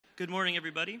Good morning,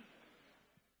 everybody.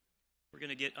 We're going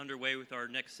to get underway with our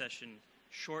next session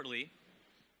shortly.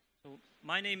 So,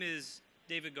 my name is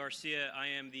David Garcia. I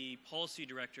am the Policy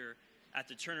Director at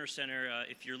the Terner Center.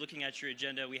 If you're looking at your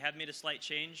agenda, we have made a slight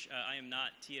change. I am not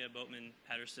Tia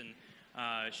Boatman-Patterson.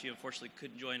 She unfortunately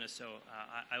couldn't join us, so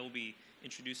I will be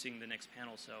introducing the next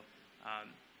panel. So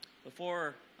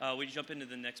before we jump into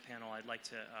the next panel, I'd like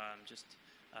to just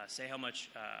say how much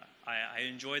I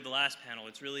enjoyed the last panel.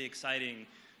 It's really exciting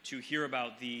to hear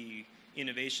about the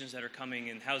innovations that are coming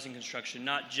in housing construction,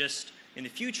 not just in the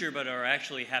future, but are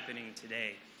actually happening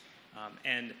today.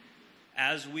 And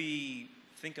as we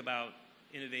think about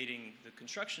innovating the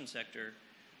construction sector,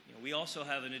 we also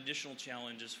have an additional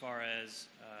challenge as far as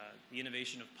the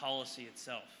innovation of policy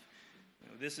itself.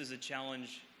 This is a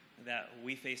challenge that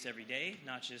we face every day,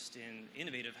 not just in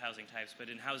innovative housing types, but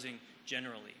in housing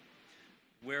generally.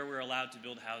 Where we're allowed to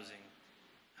build housing,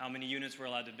 how many units we're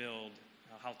allowed to build,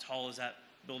 how tall is that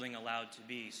building allowed to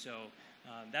be. So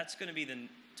that's going to be the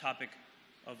topic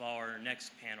of our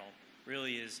next panel,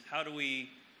 really is how do we,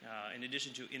 in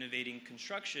addition to innovating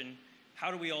construction, how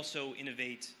do we also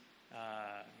innovate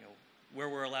where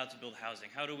we're allowed to build housing?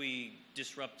 How do we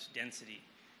disrupt density?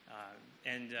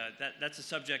 That's the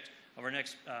subject of our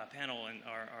next panel, and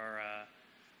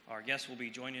our guests will be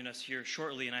joining us here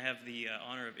shortly, and I have the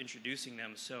honor of introducing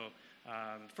them. So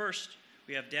first,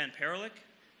 we have Dan Parolek,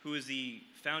 who is the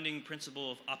founding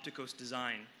principal of Opticos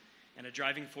Design and a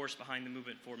driving force behind the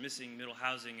movement for missing middle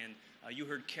housing. And you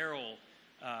heard Carol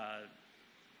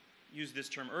use this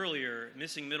term earlier.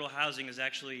 Missing middle housing is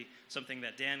actually something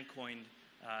that Dan coined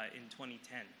in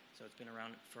 2010, so it's been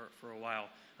around for a while.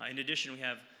 In addition, we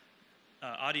have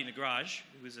Adhi Nagraj,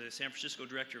 who is a San Francisco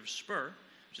director of SPUR,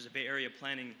 which is a Bay Area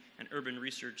Planning and Urban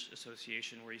Research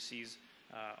Association, where he sees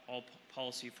all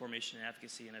policy formation and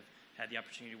advocacy, and I've had the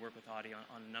opportunity to work with Adhi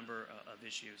on a number of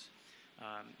issues.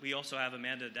 We also have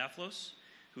Amanda Daflos,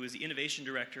 who is the Innovation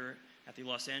Director at the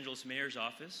Los Angeles Mayor's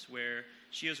Office, where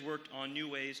she has worked on new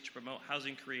ways to promote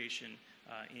housing creation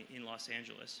in Los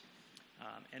Angeles.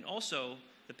 And also,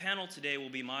 the panel today will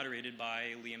be moderated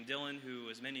by Dillon, who,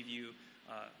 as many of you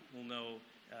will know,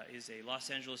 is a Los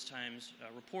Angeles Times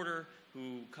reporter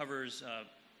who covers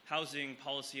housing,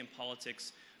 policy, and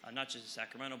politics, not just in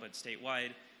Sacramento, but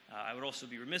statewide. I would also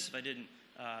be remiss if I didn't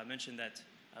mention that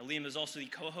Liam is also the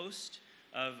co-host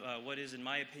of what is, in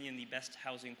my opinion, the best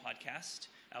housing podcast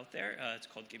out there. It's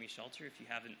called Gimme Shelter. If you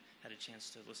haven't had a chance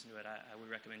to listen to it, I would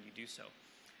recommend you do so.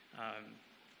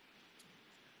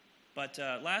 But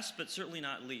last but certainly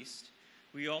not least,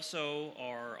 we also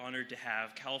are honored to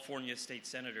have California State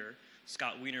Senator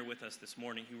Scott Wiener with us this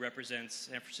morning, who represents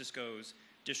San Francisco's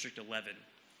District 11.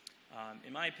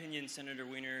 In my opinion, Senator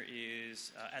Wiener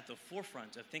is at the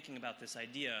forefront of thinking about this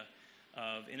idea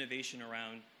of innovation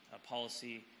around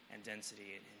policy and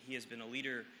density. And he has been a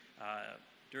leader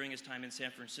during his time in San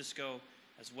Francisco,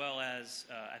 as well as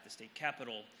at the state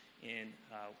capitol, in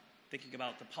thinking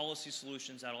about the policy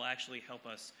solutions that will actually help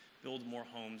us build more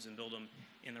homes and build them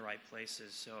in the right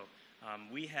places. So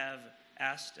we have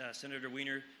asked Senator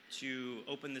Wiener to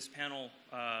open this panel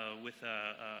with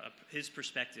his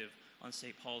perspective on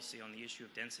state policy on the issue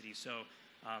of density. So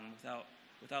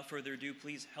without further ado,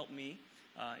 please help me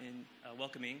in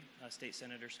welcoming State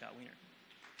Senator Scott Wiener.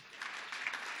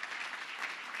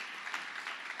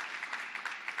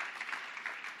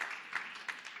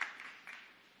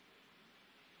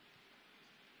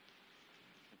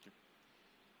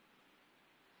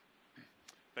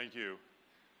 Thank you.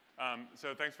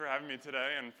 So thanks for having me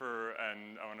today, and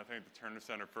I want to thank the Terner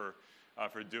Center for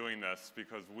doing this,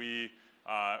 because we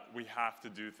have to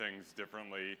do things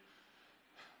differently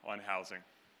on housing.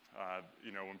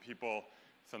 When people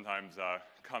sometimes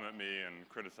come at me and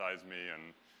criticize me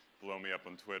and blow me up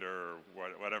on Twitter or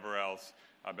whatever else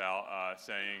about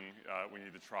saying we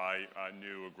need to try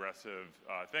new aggressive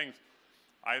things,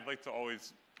 I'd like to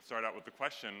always start out with the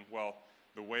question, well,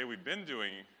 the way we've been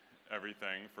doing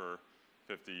everything for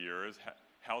 50 years,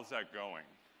 how's that going?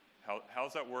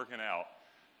 How's that working out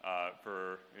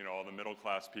for all the middle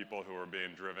class people who are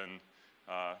being driven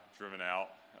out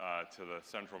to the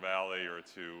Central Valley or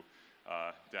to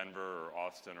Denver or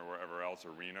Austin or wherever else,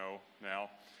 or Reno now?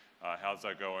 How's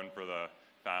that going for the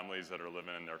families that are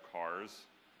living in their cars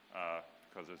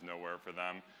because there's nowhere for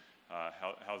them?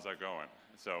 How's that going?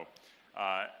 So,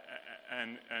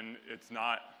 and it's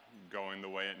not going the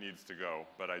way it needs to go,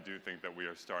 but I do think that we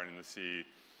are starting to see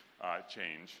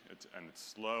change. It's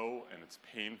slow and it's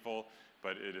painful,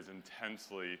 but it is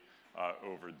intensely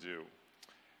overdue.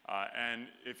 And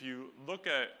if you look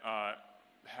at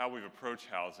how we've approached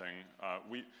housing,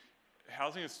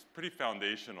 housing is pretty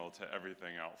foundational to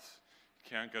everything else.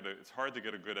 it's hard to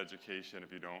get a good education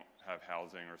if you don't have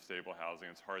housing or stable housing.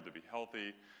 It's hard to be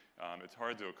healthy. It's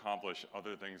hard to accomplish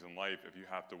other things in life if you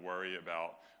have to worry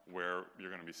about where you're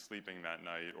going to be sleeping that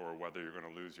night or whether you're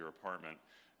going to lose your apartment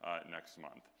next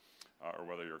month or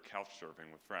whether you're couch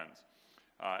surfing with friends.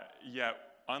 Yet,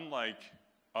 unlike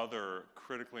other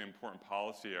critically important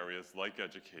policy areas like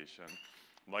education,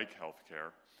 like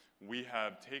healthcare, we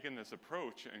have taken this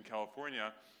approach in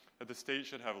California that the state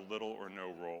should have little or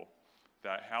no role,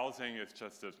 that housing is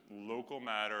just a local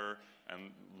matter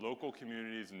and local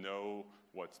communities know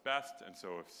what's best, and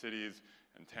so if cities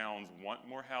and towns want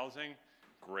more housing,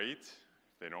 great.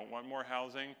 If they don't want more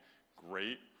housing,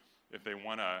 great. If they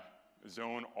want to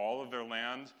zone all of their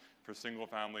land for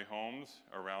single-family homes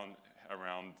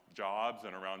around jobs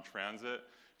and around transit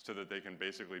so that they can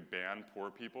basically ban poor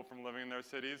people from living in their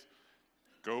cities,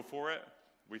 go for it.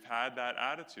 We've had that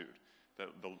attitude, that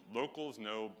the locals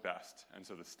know best, and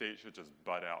so the state should just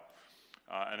butt out.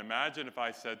 And imagine if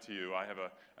I said to you, I have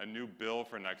a new bill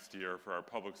for next year for our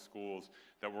public schools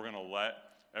that we're going to let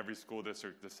every school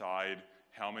district decide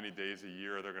how many days a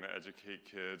year they're going to educate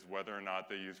kids, whether or not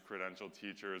they use credentialed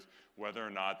teachers, whether or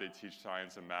not they teach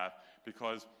science and math,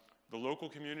 because the local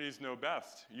communities know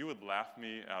best. You would laugh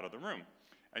me out of the room.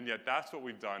 And yet that's what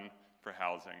we've done for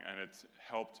housing, and it's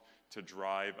helped to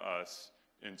drive us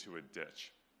into a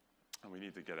ditch. And we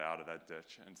need to get out of that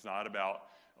ditch. And it's not about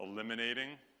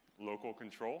eliminating local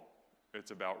control.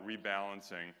 It's about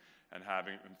rebalancing and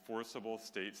having enforceable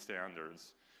state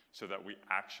standards so that we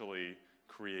actually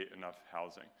create enough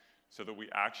housing, so that we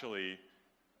actually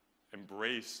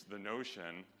embrace the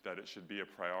notion that it should be a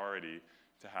priority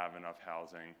to have enough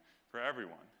housing for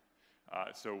everyone.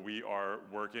 So we are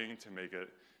working to make it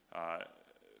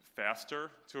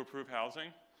faster to approve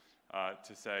housing,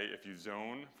 to say if you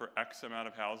zone for X amount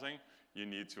of housing, you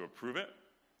need to approve it.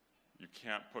 You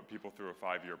can't put people through a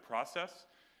 5-year process.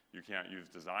 You can't use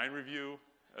design review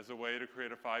as a way to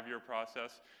create a 5-year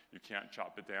process. You can't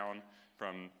chop it down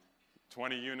from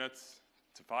 20 units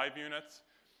to 5 units.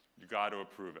 You got to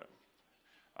approve it.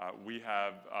 We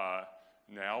have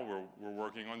now we're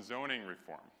working on zoning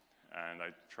reform, and I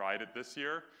tried it this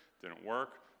year, didn't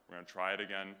work. We're going to try it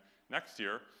again next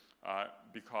year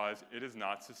because it is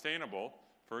not sustainable,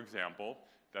 for example,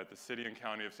 that the city and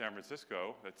county of San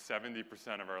Francisco, that 70%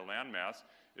 of our land mass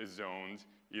is zoned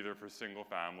either for single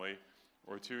family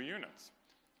or 2 units.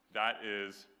 That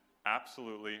is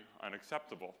absolutely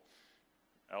unacceptable.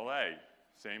 LA,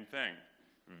 same thing.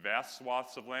 Vast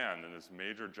swaths of land in this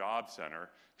major job center,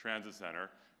 transit center,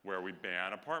 where we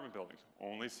ban apartment buildings.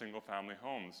 Only single family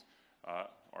homes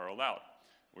are allowed.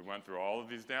 We went through all of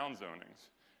these down zonings,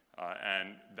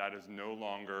 and that is no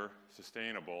longer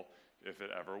sustainable if it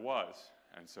ever was.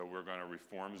 And so we're going to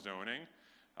reform zoning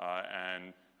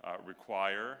and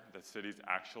require that cities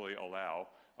actually allow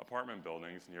apartment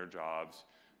buildings near jobs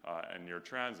and near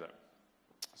transit.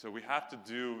 So we have to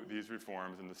do these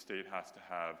reforms, and the state has to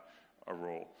have a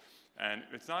role. And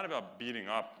it's not about beating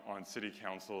up on city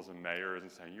councils and mayors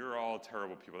and saying, you're all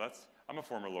terrible people. I'm a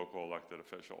former local elected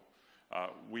official.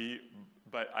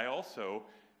 But I also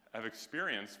have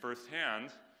experienced firsthand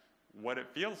what it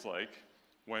feels like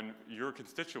when your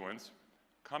constituents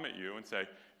come at you and say,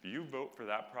 if you vote for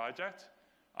that project,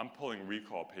 I'm pulling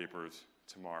recall papers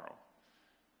tomorrow.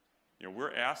 You know,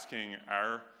 we're asking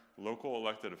our local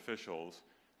elected officials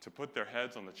to put their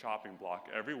heads on the chopping block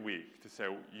every week to say,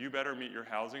 you better meet your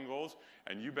housing goals,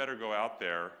 and you better go out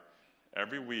there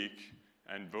every week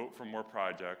and vote for more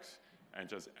projects and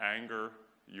just anger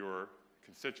your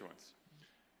constituents.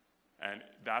 And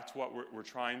that's what we're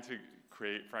trying to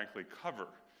create, frankly, cover,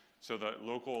 so that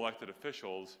local elected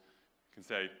officials can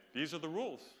say, these are the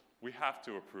rules. We have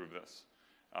to approve this.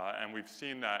 And we've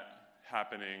seen that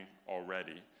happening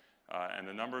already. And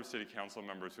the number of city council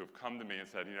members who have come to me and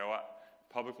said, you know what,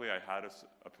 publicly I had to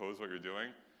oppose what you're doing,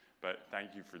 but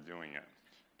thank you for doing it,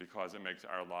 because it makes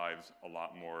our lives a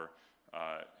lot more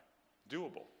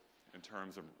doable in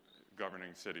terms of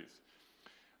governing cities.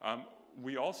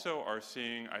 We also are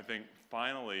seeing, I think,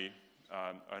 finally,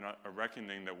 a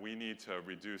reckoning that we need to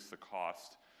reduce the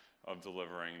cost of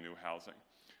delivering new housing.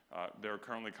 There are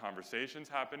currently conversations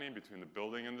happening between the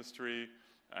building industry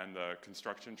and the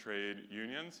construction trade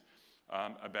unions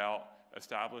about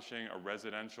establishing a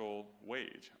residential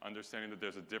wage, understanding that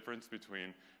there's a difference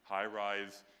between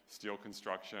high-rise steel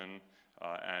construction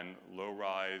and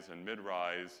low-rise and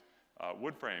mid-rise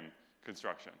wood frame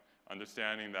construction,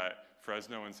 understanding that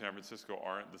Fresno and San Francisco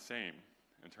aren't the same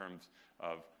in terms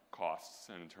of costs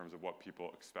and in terms of what people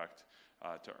expect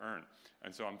to earn.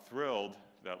 And so I'm thrilled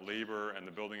that labor and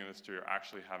the building industry are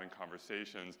actually having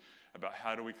conversations about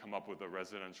how do we come up with a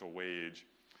residential wage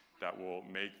that will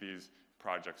make these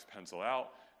projects pencil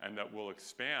out and that will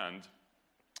expand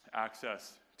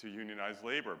access to unionized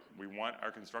labor. We want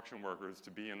our construction workers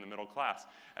to be in the middle class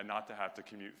and not to have to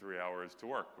commute 3 hours to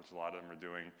work, which a lot of them are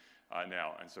doing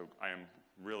now. And so I am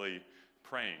really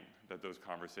praying that those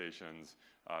conversations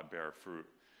bear fruit.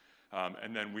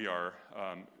 And then we are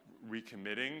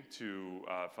recommitting to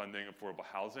funding affordable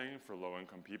housing for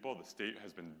low-income people. The state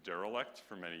has been derelict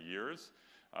for many years.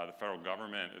 The federal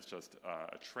government is just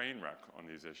a train wreck on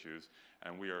these issues,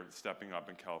 and we are stepping up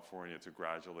in California to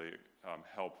gradually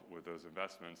help with those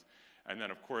investments. And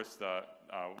then, of course,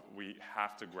 we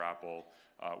have to grapple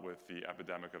with the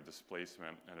epidemic of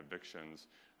displacement and evictions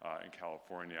in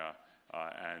California,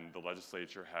 and the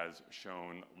legislature has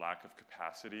shown lack of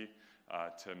capacity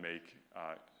to make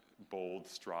bold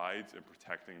strides in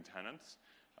protecting tenants.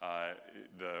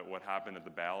 What happened at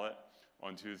the ballot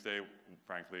on Tuesday,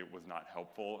 frankly, was not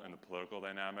helpful in the political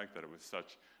dynamic, that it was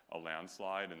such a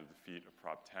landslide in the defeat of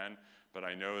Prop 10. But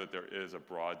I know that there is a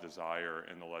broad desire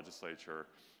in the legislature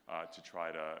to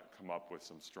try to come up with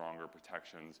some stronger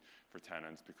protections for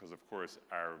tenants, because, of course,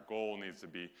 our goal needs to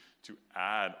be to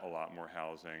add a lot more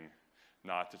housing,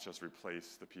 not to just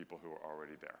replace the people who are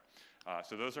already there.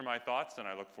 So those are my thoughts, and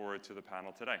I look forward to the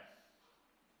panel today.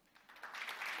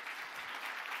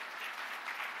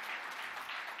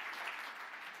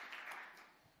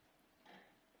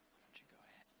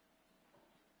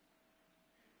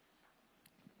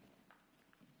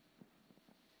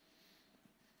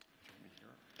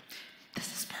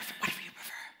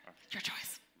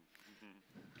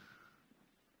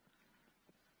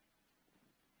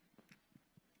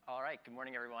 Good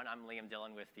morning, everyone. I'm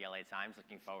Dillon with the LA Times.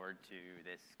 Looking forward to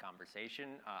this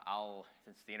conversation.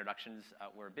 Since the introductions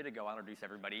were a bit ago, I'll introduce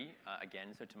everybody again.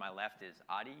 So to my left is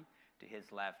Adhi, to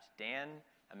his left, Dan,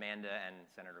 Amanda, and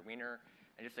Senator Wiener.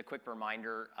 And just a quick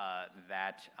reminder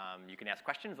that you can ask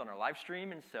questions on our live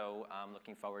stream, and so I'm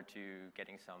looking forward to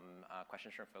getting some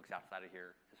questions from folks outside of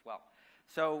here as well.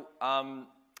 So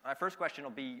my first question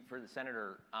will be for the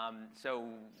Senator.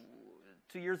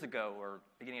 2 years ago, or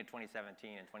beginning of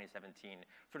 2017 and 2017,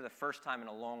 sort of the first time in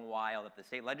a long while that the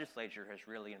state legislature has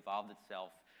really involved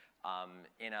itself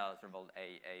in a sort of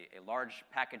a large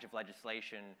package of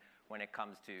legislation when it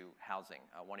comes to housing.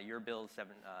 One of your bills,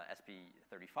 SB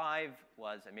 35,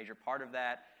 was a major part of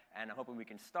that, and I'm hoping we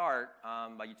can start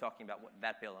by you talking about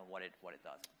that bill and what it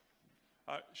does.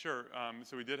 Sure.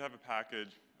 So we did have a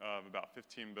package of about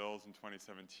 15 bills in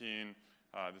 2017.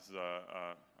 This is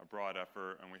a broad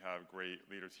effort, and we have great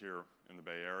leaders here in the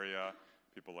Bay Area,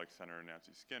 people like Senator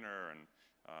Nancy Skinner and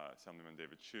Assemblyman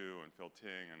David Chu and Phil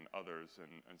Ting and others,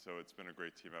 and so it's been a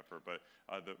great team effort. But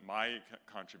my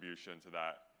contribution to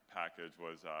that package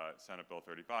was Senate Bill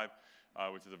 35,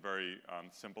 which is a very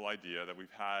simple idea that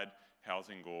we've had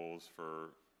housing goals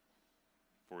for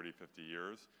 40, 50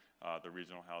 years. The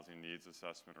Regional Housing Needs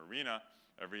Assessment, or RHNA,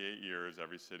 every 8 years,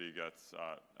 every city gets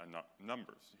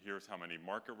numbers. Here's how many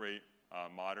market rate,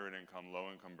 moderate income,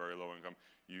 low income, very low income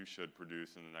you should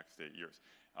produce in the next 8 years,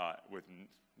 with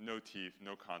no teeth,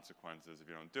 no consequences if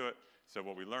you don't do it. So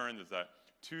what we learned is that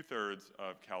 2/3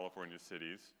 of California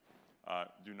cities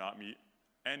do not meet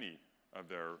any of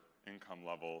their income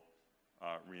level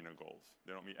RHNA goals.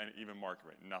 They don't meet any, even market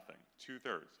rate, nothing.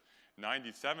 2/3.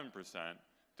 97%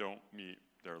 don't meet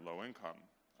their low-income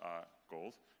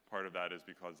goals. Part of that is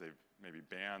because they've maybe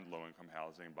banned low-income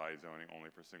housing by zoning only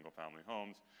for single-family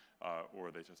homes,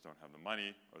 or they just don't have the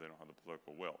money, or they don't have the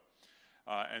political will.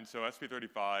 And so SB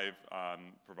 35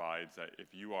 provides that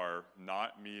if you are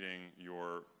not meeting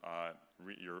your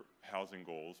housing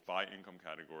goals by income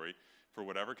category, for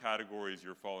whatever categories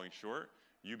you're falling short,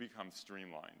 you become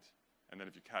streamlined. And then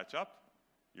if you catch up,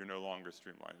 you're no longer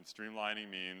streamlined. And streamlining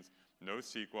means no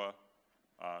CEQA,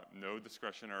 no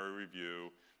discretionary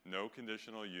review, no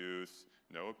conditional use,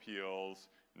 no appeals,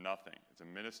 nothing. It's a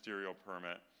ministerial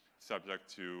permit subject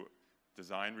to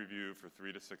design review for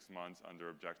 3 to 6 months under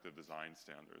objective design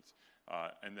standards.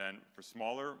 And then for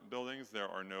smaller buildings, there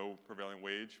are no prevailing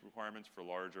wage requirements. For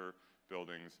larger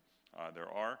buildings, there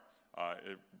are.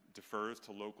 It defers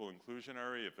to local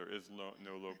inclusionary. If there is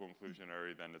no local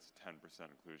inclusionary, then it's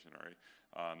 10% inclusionary.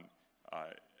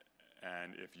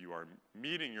 And if you are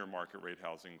meeting your market rate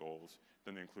housing goals,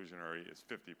 then the inclusionary is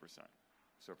 50%.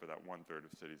 So for that 1/3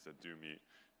 of cities that do meet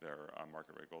their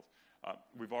market rate goals.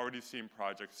 We've already seen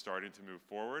projects starting to move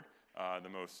forward. The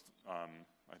most,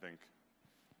 I think,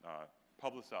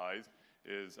 publicized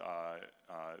is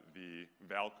the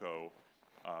Valco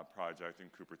project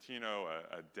in Cupertino,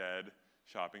 a dead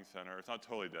shopping center. It's not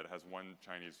totally dead. It has one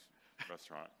Chinese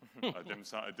restaurant,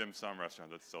 a dim sum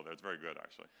restaurant that's still there. It's very good,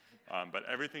 actually. But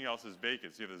everything else is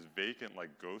vacant. So you have this vacant, like,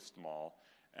 ghost mall.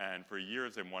 And for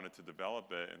years, they wanted to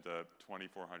develop it into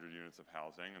 2,400 units of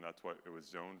housing, and that's what it was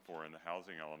zoned for in the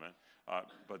housing element.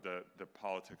 But the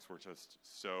politics were just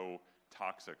so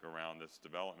toxic around this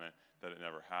development that it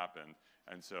never happened.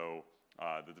 And so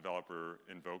the developer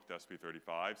invoked SB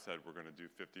 35, said we're going to do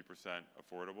 50%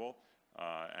 affordable,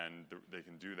 and they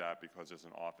can do that because there's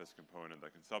an office component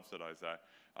that can subsidize that,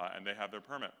 and they have their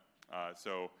permit.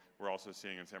 So we're also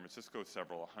seeing in San Francisco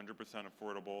several 100%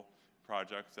 affordable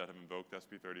projects that have invoked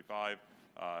SB 35.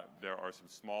 There are some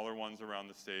smaller ones around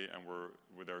the state, and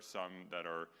there are some that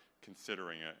are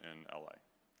considering it in LA.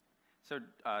 So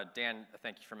Dan,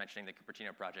 thank you for mentioning the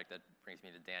Cupertino project. That brings me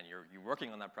to Dan. You're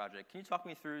working on that project. Can you talk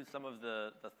me through some of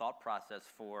the thought process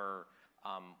for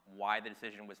why the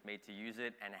decision was made to use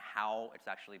it and how it's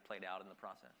actually played out in the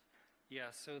process?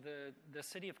 Yeah, so the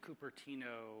city of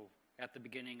Cupertino at the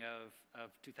beginning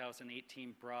of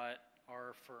 2018 brought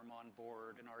our firm on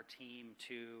board and our team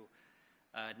to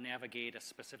navigate a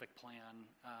specific plan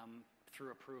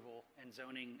through approval and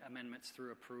zoning amendments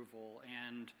through approval.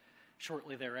 And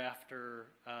shortly thereafter,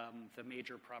 the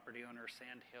major property owner,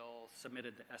 Sandhill,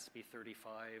 submitted the SB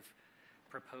 35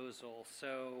 proposal.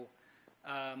 So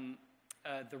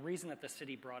the reason that the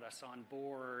city brought us on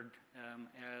board,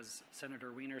 as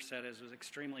Senator Wiener said, is it was an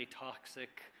extremely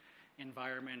toxic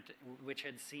environment, which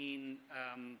had seen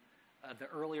the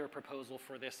earlier proposal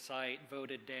for this site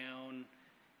voted down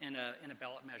in a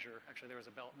ballot measure. Actually, there was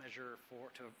a ballot measure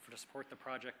to support the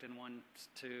project and one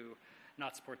to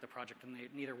not support the project, and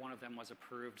neither one of them was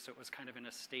approved. So it was kind of in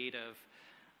a state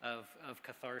of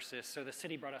catharsis. So the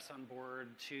city brought us on board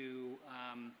to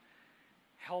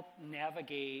help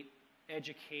navigate,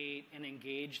 educate, and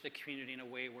engage the community in a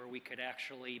way where we could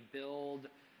actually build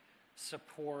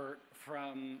support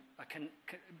from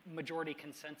a majority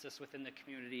consensus within the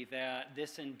community that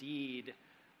this indeed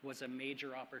was a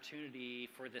major opportunity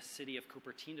for the city of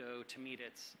Cupertino to meet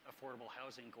its affordable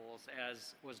housing goals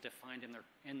as was defined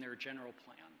in their general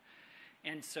plan.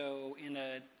 And so in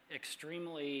an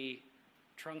extremely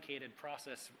truncated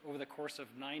process, over the course of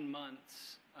 9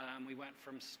 months, we went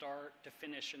from start to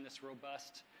finish in this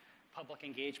robust public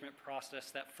engagement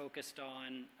process that focused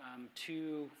on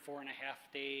 2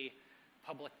 4.5-day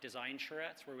public design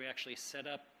charrettes, where we actually set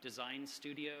up design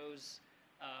studios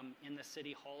in the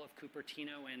City Hall of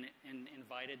Cupertino and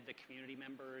invited the community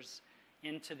members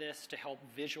into this to help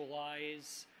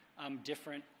visualize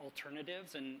different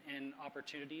alternatives and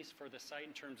opportunities for the site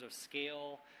in terms of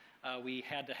scale. We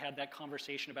had to have that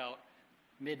conversation about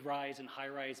mid-rise and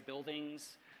high-rise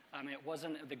buildings. It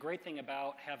wasn't, the great thing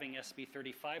about having SB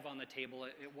 35 on the table,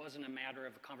 it wasn't a matter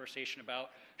of a conversation about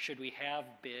should we have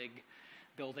big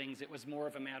buildings. It was more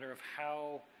of a matter of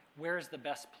where's the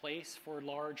best place for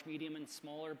large, medium, and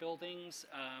smaller buildings?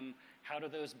 How do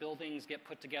those buildings get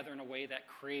put together in a way that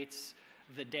creates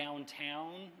the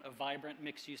downtown, a vibrant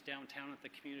mixed-use downtown that the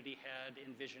community had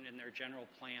envisioned in their general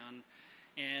plan?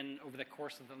 And over the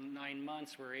course of the 9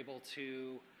 months, we're able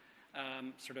to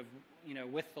sort of,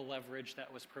 with the leverage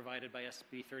that was provided by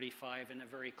SB 35 and a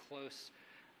very close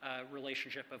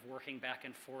relationship of working back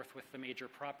and forth with the major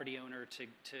property owner to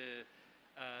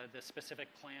the specific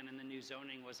plan and the new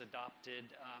zoning was adopted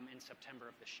in September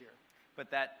of this year. But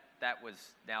that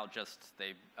was now just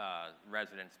the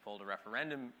residents pulled a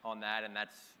referendum on that, and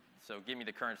so give me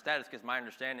the current status, because my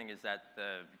understanding is that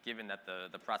given that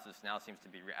the process now seems to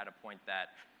be at a point that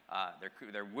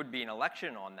there would be an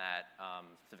election on that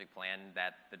specific plan,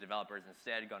 that the developer is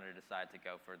instead going to decide to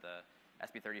go for the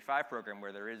SB 35 program,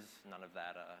 where there is none of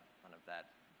that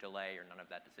delay or none of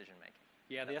that decision making.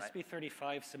 Yeah, the SB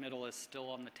 35 submittal is still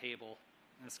on the table.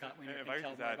 And Scott, we can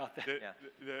tell more about that.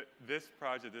 This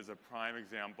project is a prime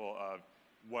example of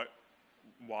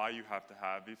why you have to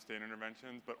have these state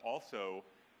interventions, but also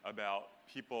about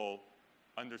people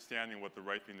understanding what the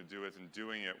right thing to do is and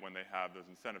doing it when they have those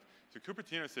incentives. So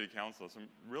Cupertino City Council, some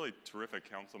really terrific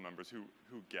council members who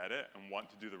get it and want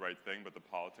to do the right thing, but the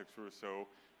politics were so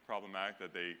problematic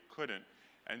that they couldn't.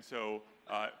 And so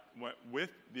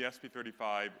with the SB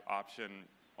 35 option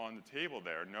on the table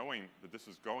there, knowing that this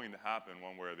was going to happen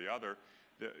one way or the other,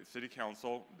 the City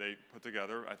Council, they put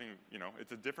together, I think,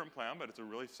 it's a different plan, but it's a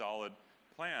really solid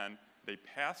plan. They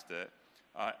passed it,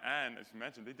 and as you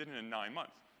mentioned, they did it in 9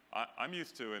 months. I'm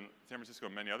used to, in San Francisco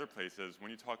and many other places,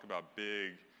 when you talk about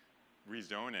big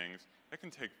rezonings, it can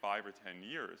take 5 or 10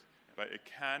 years. But it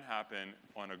can happen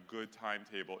on a good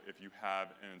timetable if you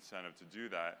have an incentive to do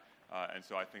that. And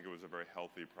so I think it was a very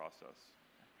healthy process.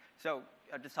 So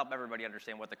just help everybody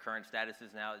understand what the current status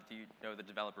is now. Do you know the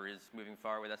developer is moving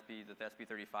forward with the SB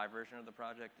 35 version of the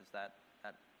project? Is that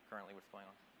currently what's going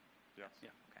on? Yes. Yeah.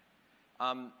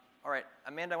 Okay. All right,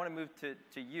 Amanda, I want to move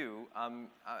to you.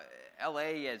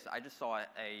 LA, I just saw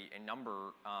a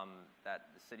number that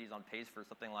the city's on pace for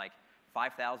something like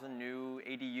 5,000 new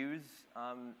ADUs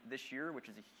this year, which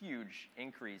is a huge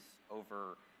increase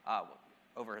over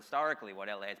historically what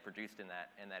LA has produced in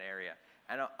that area.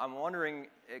 And I'm wondering,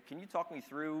 can you talk me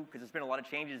through, because there's been a lot of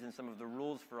changes in some of the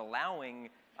rules for allowing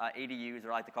ADUs,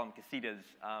 or I like to call them casitas,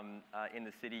 in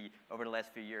the city over the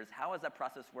last few years. How has that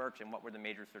process worked, and what were the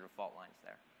major sort of fault lines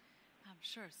there?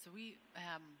 Sure. So we,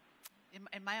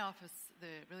 in my office,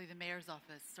 the mayor's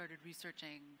office started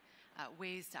researching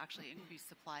ways to actually increase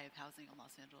supply of housing in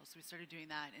Los Angeles. We started doing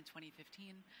that in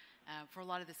 2015 for a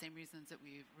lot of the same reasons that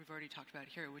we've already talked about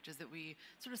here, which is that we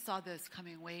sort of saw this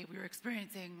coming wave. We were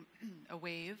experiencing a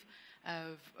wave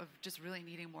of just really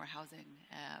needing more housing.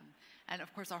 And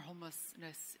of course, our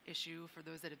homelessness issue, for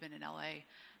those that have been in LA,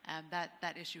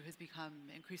 that issue has become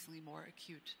increasingly more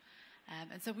acute.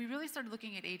 And so we really started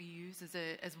looking at ADUs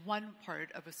as one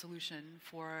part of a solution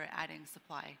for adding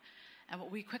supply. And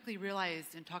what we quickly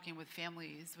realized in talking with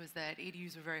families was that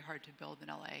ADUs were very hard to build in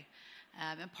LA.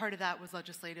 And part of that was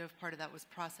legislative, part of that was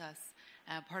process,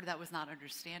 part of that was not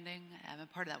understanding, and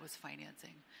part of that was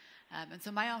financing. And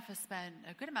so my office spent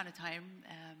a good amount of time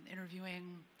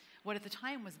interviewing what at the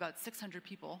time was about 600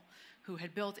 people who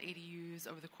had built ADUs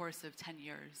over the course of 10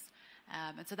 years.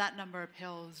 And so that number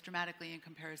pales dramatically in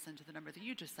comparison to the number that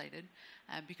you just cited,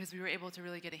 because we were able to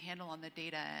really get a handle on the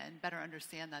data and better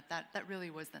understand that really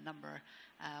was the number.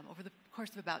 Over the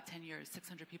course of about 10 years,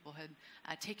 600 people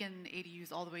had taken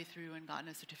ADUs all the way through and gotten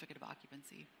a certificate of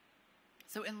occupancy.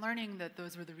 So in learning that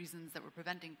those were the reasons that were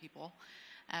preventing people,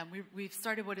 we've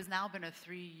started what has now been a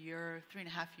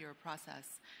 3.5-year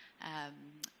process.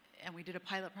 And we did a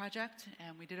pilot project,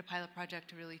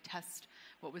 to really test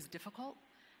what was difficult.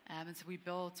 And so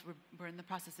we're in the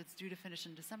process, it's due to finish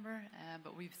in December,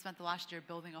 but we've spent the last year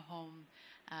building a home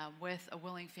with a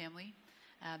willing family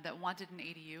that wanted an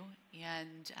ADU,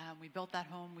 and we built that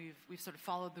home. We've sort of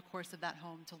followed the course of that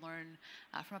home to learn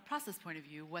from a process point of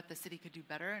view what the city could do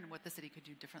better and what the city could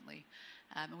do differently.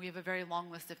 And we have a very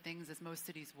long list of things, as most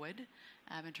cities would,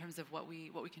 in terms of what we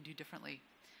can do differently.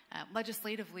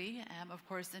 Legislatively, of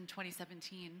course, in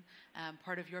 2017,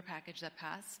 part of your package that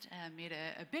passed made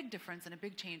a big difference and a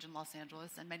big change in Los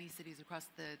Angeles and many cities across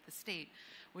the state,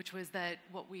 which was that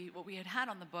what we had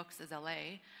on the books as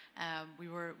LA, we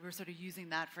were sort of using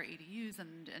that for ADUs,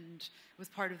 and was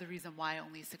part of the reason why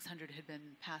only 600 had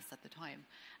been passed at the time.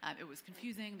 It was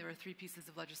confusing. There were 3 pieces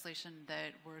of legislation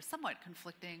that were somewhat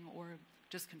conflicting or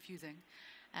just confusing.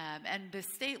 And the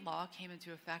state law came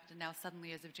into effect, and now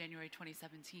suddenly, as of January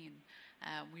 2017,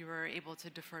 we were able to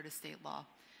defer to state law.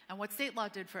 And what state law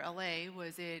did for LA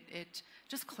was it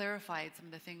just clarified some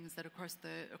of the things that across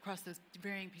those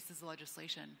varying pieces of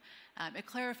legislation. It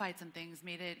clarified some things,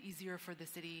 made it easier for the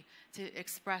city to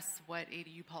express what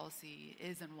ADU policy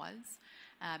is and was.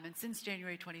 And since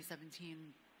January 2017,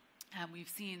 we've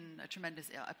seen a tremendous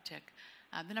uptick.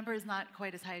 The number is not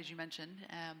quite as high as you mentioned,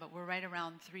 but we're right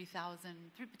around between 3,000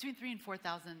 and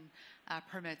 4,000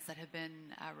 permits that have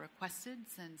been requested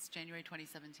since January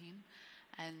 2017.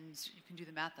 And you can do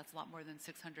the math, that's a lot more than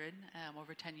 600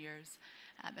 over 10 years.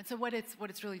 And so what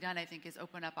it's really done, I think, is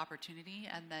open up opportunity.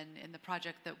 And then in the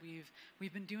project that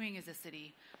we've been doing as a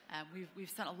city, we've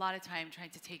spent a lot of time trying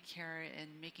to take care in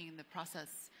making the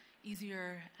process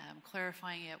easier,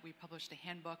 clarifying it. We published a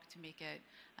handbook to make it,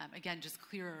 again, just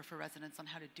clearer for residents on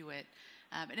how to do it.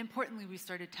 And importantly, we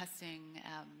started testing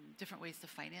different ways to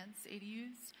finance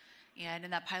ADUs. And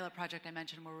in that pilot project I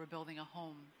mentioned where we're building a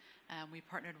home, we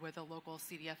partnered with a local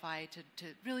CDFI to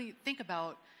really think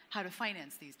about how to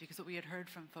finance these, because what we had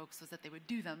heard from folks was that they would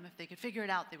do them. If they could figure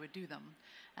it out, they would do them,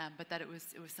 but that it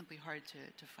was simply hard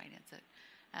to finance it.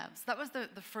 So that was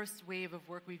the first wave of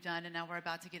work we've done, and now we're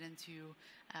about to get into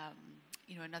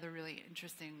another really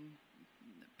interesting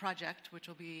project, which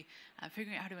will be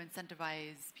figuring out how to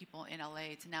incentivize people in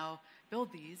LA to now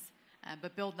build these,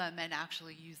 but build them and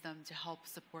actually use them to help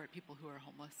support people who are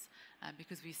homeless,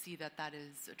 because we see that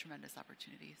is a tremendous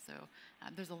opportunity. So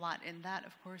there's a lot in that,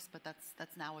 of course, but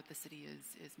that's now what the city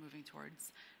is moving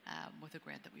towards with a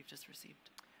grant that we've just received.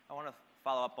 I want to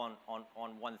follow up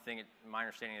on one thing. My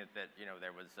understanding is that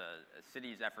there was a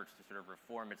city's efforts to sort of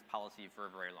reform its policy for a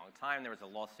very long time. There was a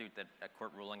lawsuit, a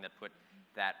court ruling that put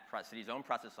that city's own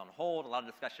process on hold. A lot of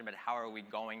discussion about how are we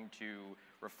going to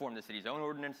reform the city's own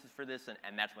ordinances for this,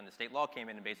 and that's when the state law came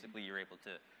in, and basically you're able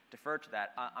to defer to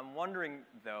that. I'm wondering,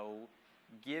 though,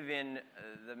 given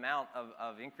the amount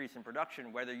of increase in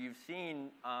production, whether you've seen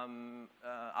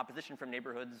opposition from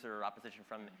neighborhoods or opposition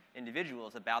from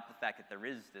individuals about the fact that there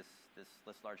is this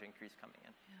large increase coming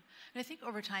in. Yeah. And I think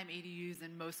over time, ADUs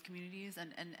in most communities,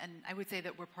 and I would say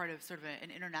that we're part of sort of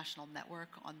an international network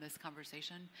on this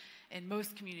conversation. In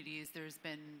most communities, there's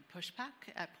been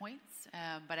pushback at points,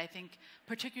 but I think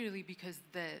particularly because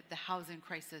the housing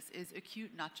crisis is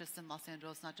acute, not just in Los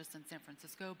Angeles, not just in San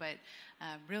Francisco, but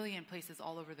really in places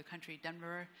all over the country.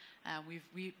 Denver,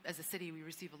 we as a city, we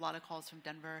receive a lot of calls from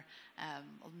Denver,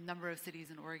 a number of cities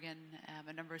in Oregon,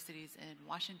 a number of cities in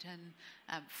Washington.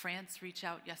 France reached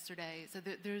out yesterday. So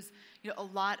there's a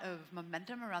lot of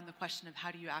momentum around the question of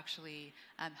how do you actually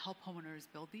help homeowners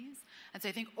build these. And so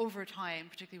I think over time,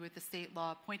 particularly with the state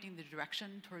law pointing the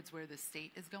direction towards where the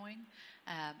state is going,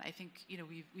 I think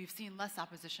we've seen less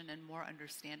opposition and more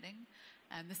understanding.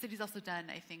 The city's also done,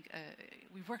 I think,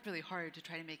 we've worked really hard to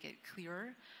try to make it clearer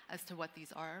as to what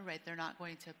these are, right? They're not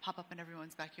going to pop up in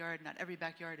everyone's backyard. Not every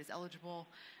backyard is eligible.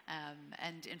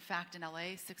 And in fact, in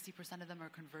LA, 60% of them are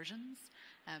conversions.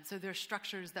 So they're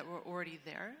structures that were already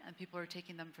there, and people are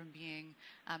taking them from being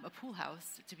a pool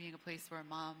house to being a place where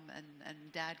mom and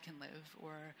dad can live,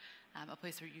 or a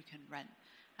place where you can rent.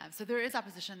 So there is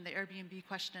opposition. The Airbnb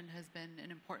question has been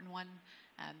an important one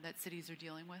that cities are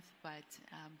dealing with,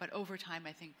 but over time,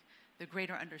 I think the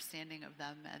greater understanding of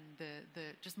them and the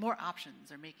just more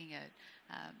options are making it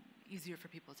easier for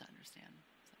people to understand.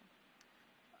 So.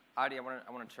 Adhi,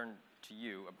 I want to turn to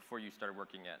you. Before you started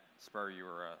working at SPUR, you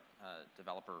were a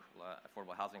developer,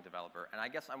 affordable housing developer, and I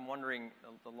guess I'm wondering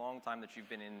the long time that you've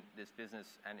been in this business,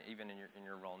 and even in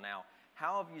your role now,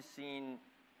 how have you seen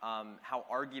how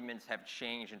arguments have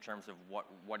changed in terms of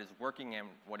what is working and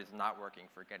what is not working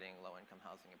for getting low-income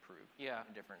housing approved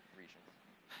in different regions?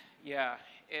 Yeah,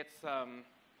 it's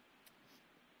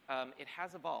it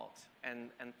has evolved,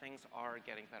 and things are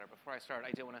getting better. Before I start,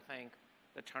 I do want to thank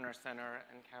the Terner Center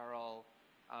and Carol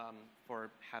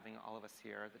for having all of us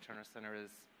here. The Terner Center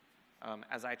is,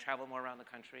 as I travel more around the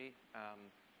country,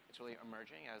 it's really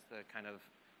emerging as the kind of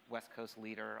West Coast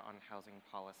leader on housing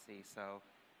policy. So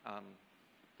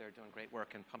they're doing great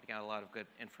work and pumping out a lot of good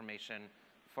information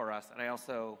for us. And I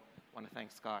also want to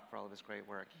thank Scott for all of his great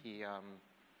work. I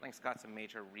think Scott's a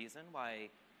major reason why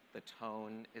the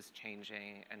tone is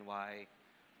changing and why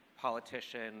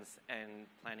politicians and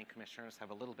planning commissioners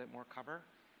have a little bit more cover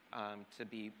to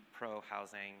be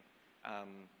pro-housing.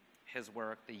 His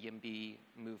work, the YIMBY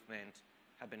movement,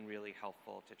 have been really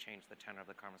helpful to change the tenor of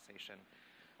the conversation.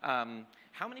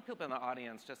 How many people in the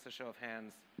audience, just a show of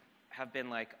hands, have been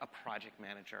like a project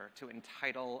manager to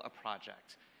entitle a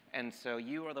project? And so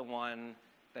you are the one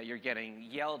that you're getting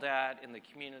yelled at in the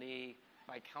community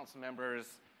by council members,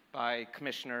 by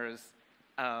commissioners,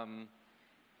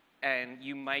 and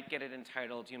you might get it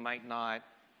entitled, you might not.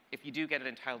 If you do get it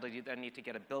entitled, you then need to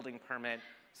get a building permit,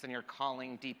 so then you're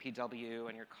calling DPW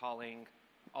and you're calling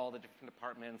all the different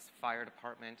departments, fire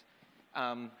department,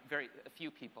 very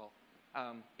few people.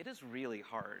 It is really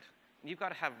hard. You've got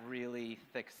to have really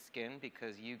thick skin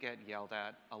because you get yelled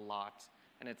at a lot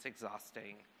and it's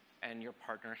exhausting, and your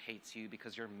partner hates you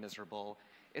because you're miserable.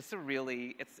 It's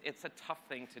a tough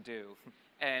thing to do.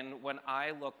 And when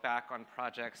I look back on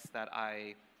projects that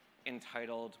I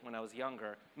entitled when I was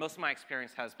younger, most of my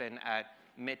experience has been at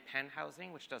Mid-Penn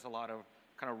Housing, which does a lot of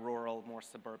kind of rural, more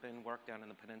suburban work down in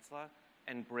the peninsula,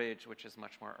 and Bridge, which is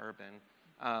much more urban.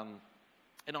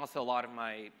 And also a lot of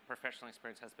my professional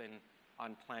experience has been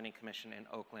on Planning Commission in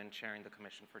Oakland, chairing the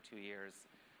commission for 2 years.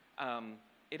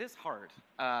 It is hard.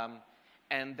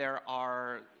 And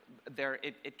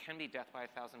it can be death by a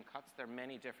thousand cuts. There are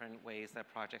many different ways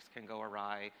that projects can go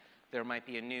awry. There might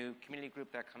be a new community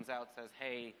group that comes out, says,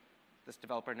 hey, this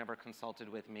developer never consulted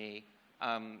with me.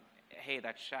 Hey,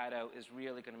 that shadow is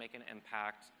really going to make an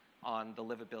impact on the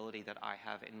livability that I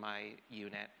have in my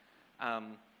unit.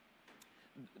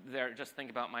 Just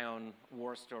think about my own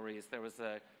war stories. There was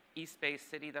a East Bay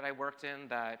city that I worked in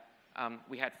that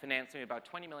we had financing, about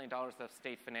 $20 million of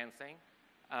state financing.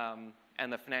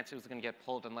 And the financing was going to get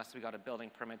pulled unless we got a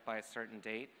building permit by a certain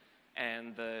date.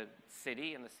 And the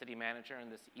city and the city manager in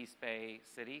this East Bay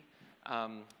city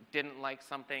didn't like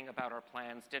something about our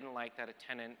plans, didn't like that a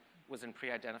tenant wasn't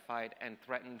pre-identified, and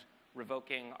threatened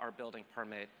revoking our building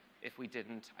permit if we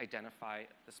didn't identify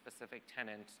the specific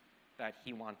tenant that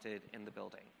he wanted in the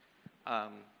building.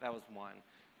 That was one.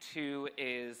 Two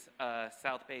is a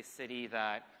South Bay city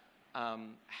that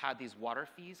had these water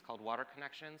fees called water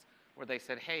connections, where they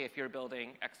said, hey, if you're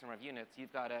building X number of units,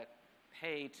 you've got to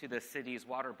pay to the city's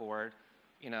water board,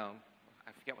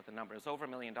 I forget what the number is, over $1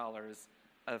 million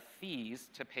of fees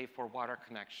to pay for water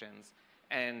connections.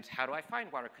 And how do I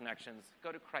find water connections?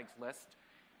 Go to Craigslist,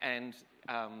 and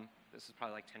this is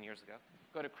probably like 10 years ago.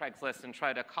 Go to Craigslist and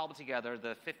try to cobble together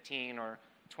the 15 or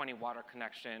 20 water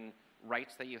connection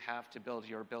rights that you have to build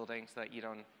your building so that you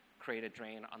don't create a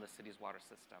drain on the city's water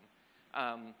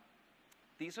system.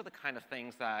 These are the kind of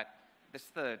things that, this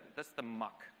is the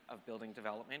muck of building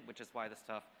development, which is why this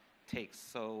stuff takes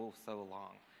so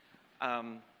long.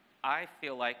 I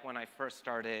feel like when I first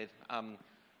started,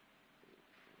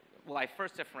 well, I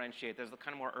first differentiate, there's the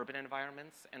kind of more urban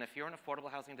environments, and if you're an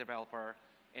affordable housing developer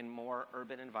in more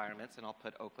urban environments, and I'll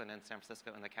put Oakland and San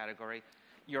Francisco in the category,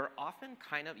 you're often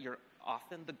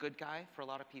the good guy for a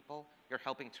lot of people. You're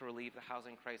helping to relieve the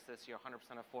housing crisis. You're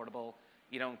 100% affordable.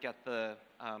 You don't get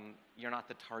you're not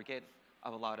the target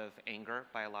of a lot of anger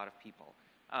by a lot of people.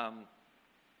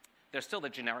 There's still the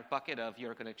generic bucket of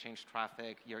you're going to change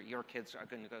traffic. Your kids are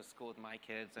going to go to school with my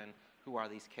kids, and who are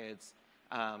these kids?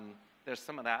 There's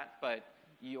some of that, but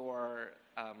your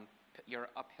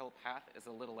uphill path is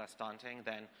a little less daunting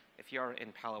than if you're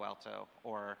in Palo Alto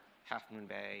or Half Moon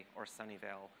Bay or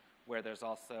Sunnyvale, where there's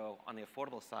also, on the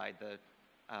affordable side, the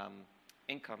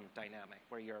income dynamic,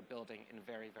 where you're building in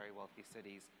very, very wealthy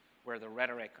cities, where the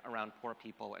rhetoric around poor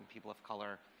people and people of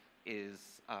color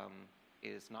is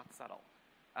not subtle.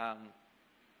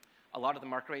 A lot of the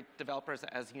market rate developers,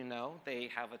 as you know, they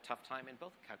have a tough time in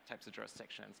both types of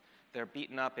jurisdictions. They're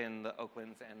beaten up in the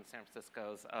Oaklands and San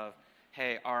Franciscos of,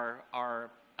 hey,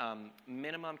 our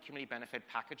minimum community benefit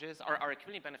packages, our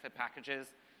community benefit packages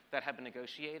that have been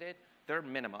negotiated, they're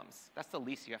minimums. That's the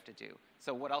least you have to do.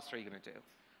 So what else are you going to do?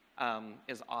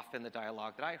 Is often the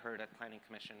dialogue that I heard at Planning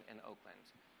Commission in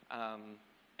Oakland.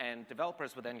 And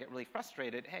developers would then get really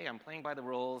frustrated. Hey, I'm playing by the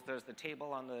rules. There's the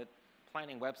table on the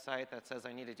planning website that says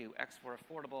I need to do X for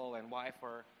affordable and Y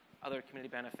for other community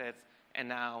benefits, and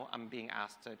now I'm being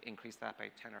asked to increase that by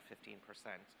 10 or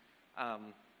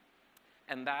 15%.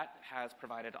 And that has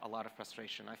provided a lot of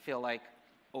frustration. I feel like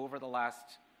over the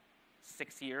last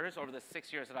 6 years, over the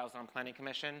 6 years that I was on Planning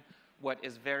Commission, what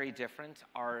is very different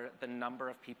are the number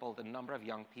of people, the number of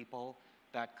young people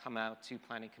that come out to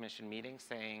Planning Commission meetings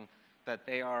saying that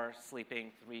they are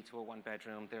sleeping 3 to a 1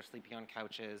 bedroom, they're sleeping on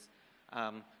couches.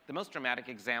 The most dramatic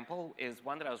example is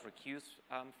one that I was recused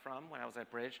from when I was at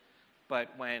Bridge, but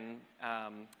when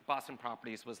Boston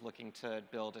Properties was looking to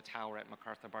build a tower at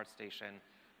MacArthur BART Station,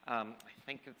 I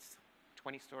think it's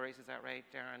 20 stories, is that right,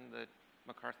 Darren,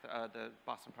 the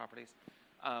Boston Properties?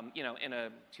 You know, in a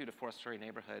 2 to 4 story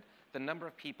neighborhood. The number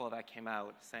of people that came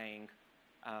out saying,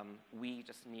 we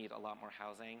just need a lot more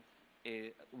housing,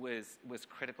 it was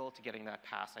critical to getting that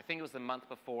passed. I think it was the month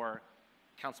before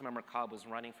Councilmember Cobb was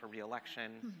running for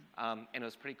re-election, and it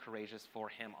was pretty courageous for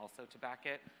him also to back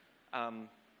it.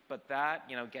 But that,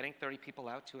 you know, getting 30 people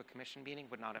out to a commission meeting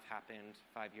would not have happened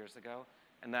 5 years ago,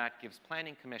 and that gives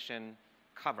Planning Commission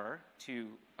cover to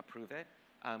approve it,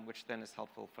 which then is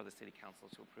helpful for the City Council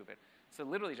to approve it. So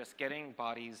literally just getting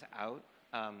bodies out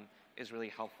is really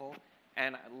helpful.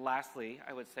 And lastly,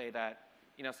 I would say that,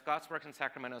 you know, Scott's work in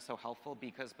Sacramento is so helpful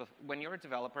because when you're a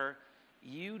developer,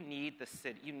 you need the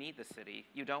city.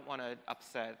 You don't want to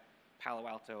upset Palo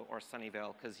Alto or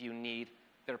Sunnyvale because you need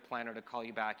their planner to call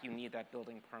you back. You need that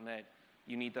building permit.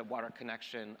 You need the water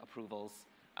connection approvals.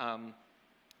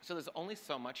 So there's only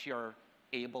so much you're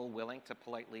willing to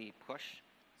politely push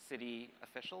city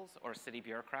officials or city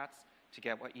bureaucrats to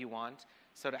get what you want.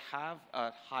 So to have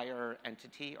a higher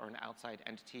entity or an outside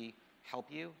entity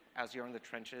help you as you're in the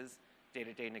trenches,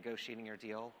 day-to-day negotiating your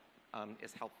deal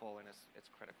is helpful and it's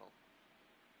critical.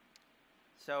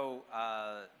 So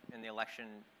in the election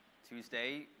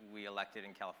Tuesday, we elected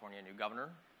in California a new governor.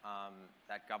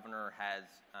 That governor has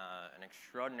an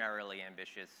extraordinarily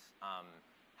ambitious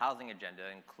housing agenda,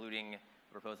 including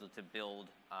a proposal to build,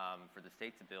 for the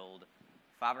state to build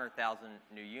 500,000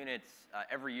 new units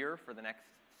every year for the next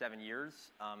 7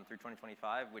 years through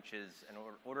 2025, which is an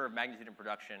order of magnitude in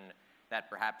production that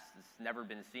perhaps has never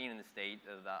been seen in the state,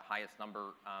 the highest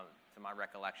number, to my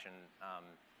recollection.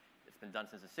 It's been done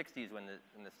since the 60s when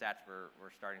the stats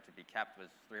were starting to be kept, was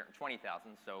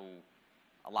 320,000, so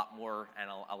a lot more and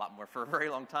a lot more for a very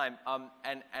long time.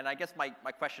 And I guess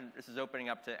my question, this is opening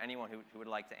up to anyone who would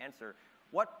like to answer,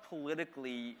 what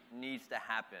politically needs to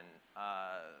happen,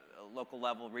 local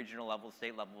level, regional level,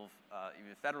 state level,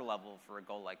 even federal level, for a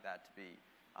goal like that to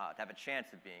have a chance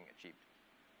of being achieved?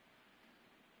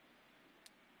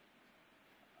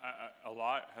 A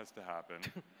lot has to happen.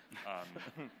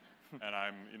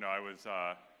 And I was,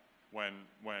 when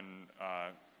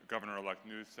Governor-elect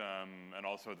Newsom, and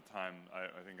also at the time, I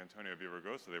think Antonio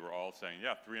Villaraigosa, they were all saying,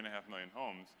 yeah, 3.5 million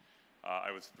homes.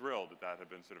 I was thrilled that had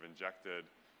been sort of injected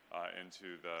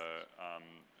into the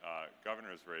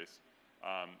governor's race.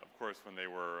 Of course, when they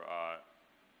were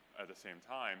at the same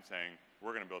time saying,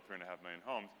 we're going to build 3.5 million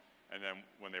homes, and then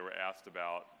when they were asked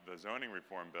about the zoning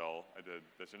reform bill,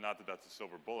 not that that's a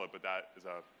silver bullet, but that is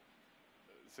a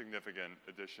significant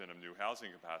addition of new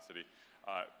housing capacity.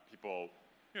 People,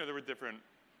 there were different,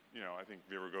 I think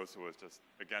Villaraigosa was just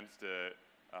against it.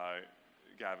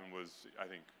 Gavin was, I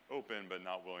think, open but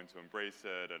not willing to embrace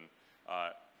it. And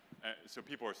so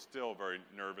people are still very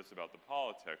nervous about the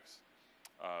politics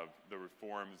of the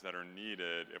reforms that are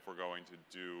needed if we're going to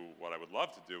do what I would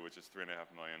love to do, which is 3.5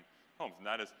 million homes. And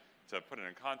that is, to put it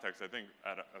in context, I think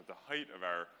at the height of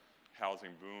our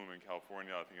housing boom in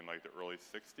California, I think in like the early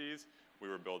 60s, we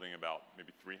were building about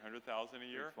maybe 300,000 a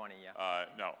year. 20, yeah.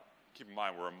 No, keep in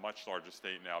mind, we're a much larger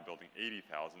state now, building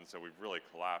 80,000, so we've really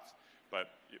collapsed. But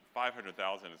 500,000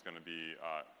 is going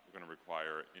to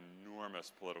require enormous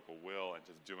political will and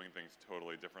just doing things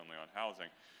totally differently on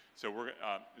housing. So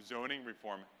zoning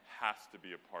reform has to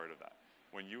be a part of that.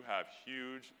 When you have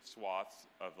huge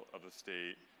swaths of the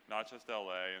state, not just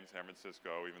LA and San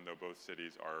Francisco, even though both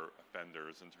cities are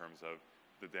offenders in terms of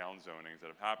the downzonings that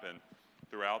have happened,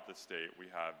 throughout the state we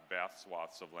have vast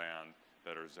swaths of land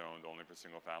that are zoned only for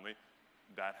single family.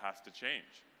 That has to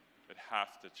change. It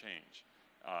has to change.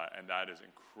 And that is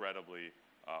incredibly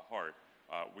hard.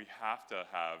 We have to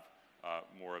have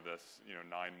more of this, 9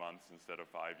 months instead of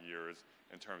 5 years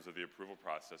in terms of the approval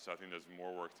process. So I think there's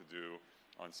more work to do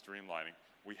on streamlining.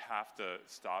 We have to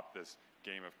stop this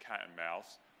game of cat and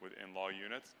mouse with in-law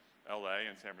units. LA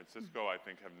and San Francisco, I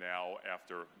think, have now,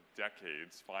 after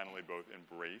decades, finally both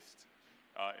embraced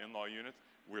in-law units.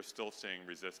 We're still seeing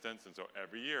resistance, and so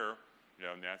every year,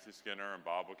 Nancy Skinner and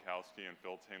Bob Wachowski and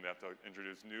Phil Ting, they have to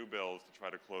introduce new bills to try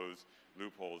to close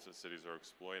loopholes that cities are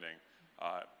exploiting.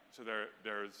 So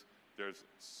there's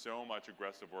so much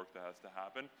aggressive work that has to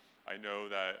happen. I know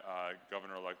that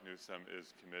Governor-elect Newsom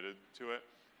is committed to it.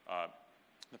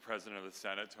 The President of the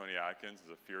Senate, Tony Atkins, is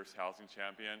a fierce housing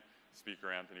champion.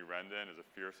 Speaker Anthony Rendon is a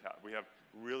fierce. We have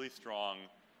really strong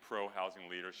pro-housing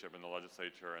leadership in the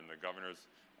legislature and the governor's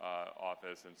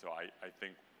office, and so I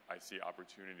think I see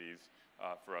opportunities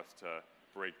for us to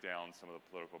break down some of the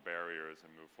political barriers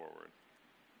and move forward.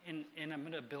 And I'm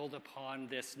going to build upon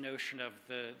this notion of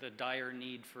the dire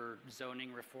need for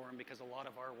zoning reform, because a lot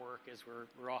of our work is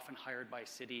we're often hired by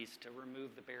cities to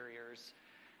remove the barriers.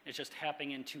 It's just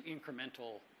happening into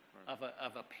incremental of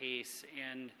a pace.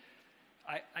 And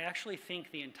I actually think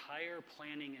the entire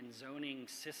planning and zoning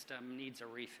system needs a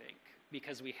rethink,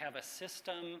 because we have a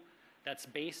system that's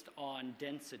based on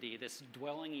density, this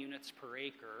dwelling units per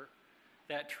acre,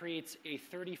 that treats a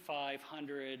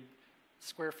 3,500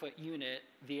 square foot unit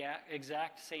the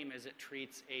exact same as it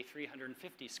treats a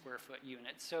 350 square foot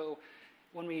unit. So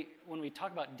when we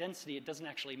talk about density, it doesn't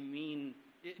actually mean,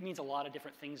 it means a lot of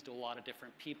different things to a lot of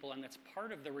different people, and that's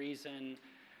part of the reason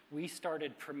we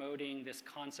started promoting this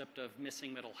concept of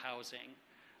missing middle housing.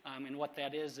 And what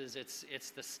that is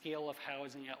it's the scale of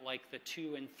housing at like the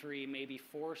 2 and 3, maybe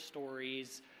 4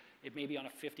 stories. It may be on a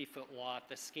 50-foot lot,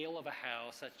 the scale of a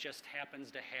house that just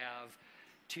happens to have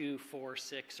 2, 4,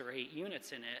 6, or 8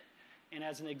 units in it. And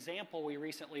as an example, we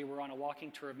recently were on a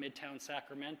walking tour of Midtown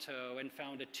Sacramento and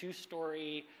found a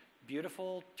 2-story,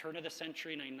 beautiful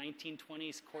turn-of-the-century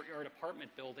 1920s courtyard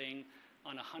apartment building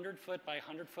on a 100-foot by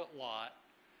 100-foot lot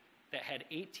that had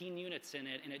 18 units in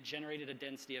it, and it generated a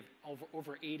density of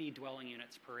over 80 dwelling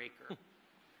units per acre.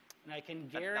 And I can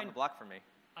guarantee... That's down the block from me,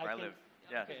 where I live.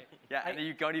 Yeah, okay. Yeah, and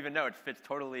you don't even know. It fits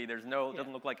totally. There's no, it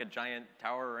doesn't look like a giant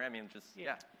tower, or I mean, just,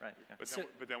 right. Yeah.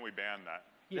 But then we ban that.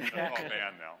 Yeah. That's all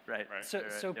banned now. Right.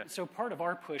 So part of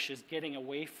our push is getting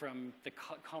away from the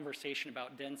conversation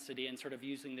about density and sort of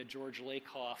using the George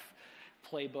Lakoff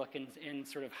playbook and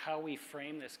sort of how we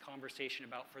frame this conversation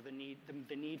about for the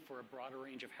need for a broader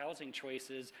range of housing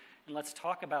choices. And let's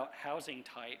talk about housing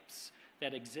types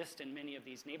that exist in many of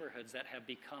these neighborhoods that have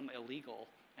become illegal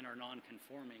and are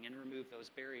non-conforming, and remove those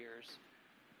barriers.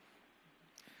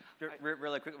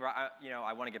 Really quick,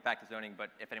 I want to get back to zoning, but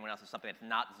if anyone else has something that's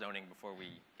not zoning before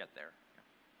we get there.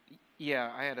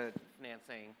 Yeah, I had a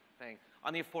financing thing.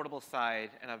 On the affordable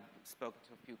side, and I've spoken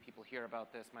to a few people here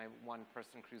about this, my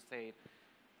one-person crusade,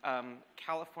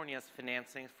 California's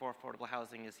financing for affordable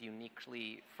housing is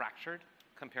uniquely fractured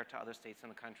compared to other states in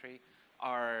the country.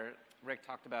 Rick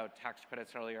talked about tax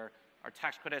credits earlier. Our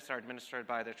tax credits are administered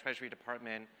by the Treasury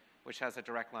Department, which has a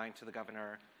direct line to the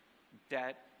governor.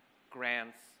 Debt,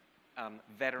 grants,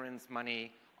 veterans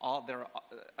money, there are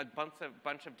a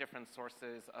bunch of different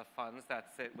sources of funds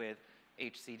that sit with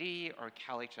HCD or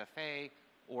CalHFA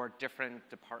or different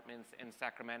departments in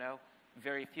Sacramento.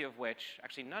 very few of which,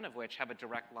 actually none of which, have a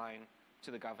direct line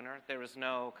to the governor. There is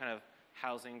no kind of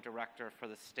housing director for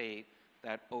the state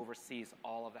that oversees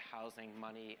all of the housing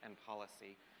money and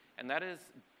policy. And that is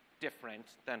different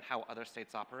than how other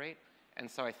states operate. And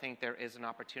so I think there is an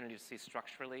opportunity to see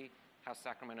structurally how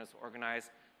Sacramento is organized.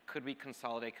 Could we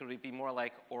consolidate? Could we be more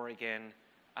like Oregon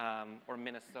or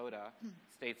Minnesota,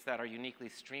 states that are uniquely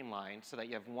streamlined so that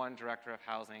you have one director of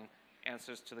housing,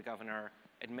 answers to the governor,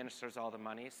 administers all the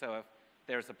money? So if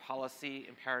there's a policy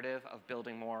imperative of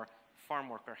building more farm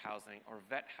worker housing or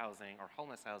vet housing or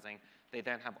homeless housing, they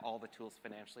then have all the tools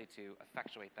financially to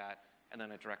effectuate that, and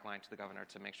then a direct line to the governor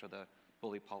to make sure the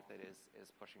bully pulpit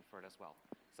is pushing for it as well.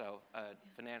 So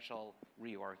financial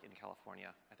reorg in California,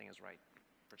 I think, is right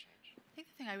for change. I think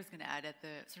the thing I was going to add at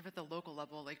the sort of at the local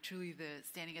level, like truly the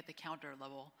standing at the counter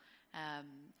level,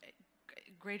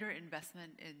 greater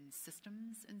investment in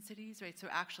systems in cities, right? So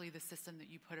actually the system that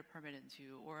you put a permit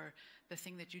into, or the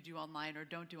thing that you do online or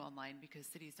don't do online, because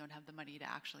cities don't have the money to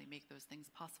actually make those things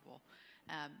possible.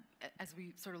 As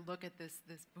we sort of look at this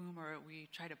boom, or we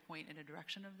try to point in a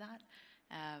direction of that,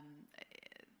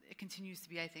 it continues to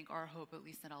be, I think, our hope, at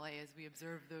least in LA, as we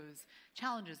observe those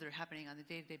challenges that are happening on a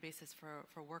day-to-day basis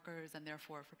for workers, and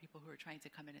therefore for people who are trying to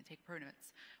come in and take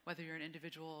permits, whether you're an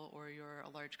individual or you're a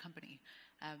large company.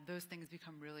 Those things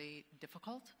become really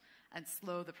difficult and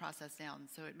slow the process down.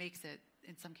 So it makes it,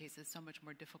 in some cases, so much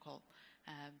more difficult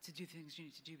to do things you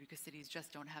need to do, because cities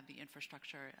just don't have the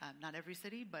infrastructure. Not every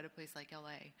city, but a place like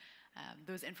LA.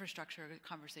 Those infrastructure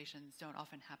conversations don't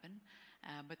often happen,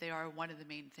 but they are one of the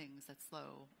main things that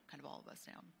slow kind of all of us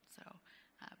down. So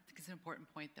I think it's an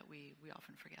important point that we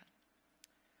often forget.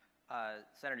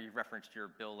 Senator, you referenced your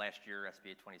bill last year,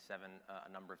 SB 827,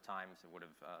 a number of times. It would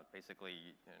have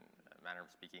basically, in a manner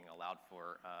of speaking, allowed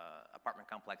for apartment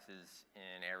complexes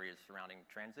in areas surrounding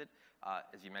transit.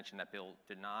 As you mentioned, that bill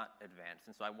did not advance.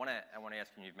 And so I want to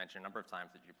ask you, you've mentioned a number of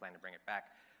times that you plan to bring it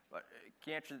back. But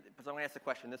can you answer, because I'm going to ask the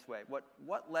question this way.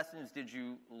 What lessons did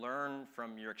you learn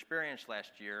from your experience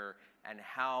last year, and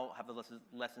how have the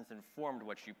lessons informed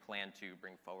what you plan to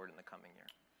bring forward in the coming year?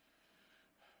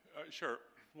 Sure.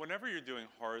 Whenever you're doing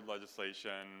hard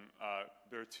legislation,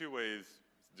 there are two ways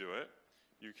to do it.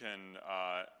 You can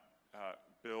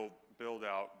build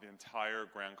out the entire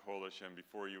grand coalition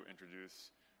before you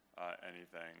introduce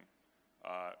anything,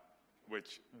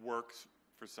 which works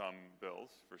for some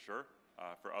bills, for sure.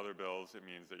 For other bills, it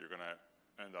means that you're going to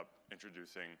end up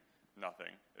introducing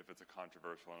nothing. If it's a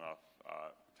controversial enough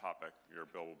topic, your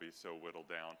bill will be so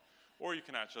whittled down. Or you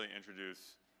can actually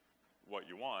introduce what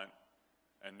you want,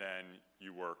 and then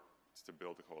you work to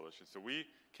build a coalition. So we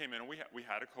came in, and we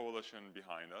had a coalition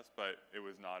behind us, but it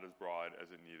was not as broad as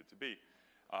it needed to be.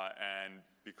 And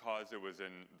because it was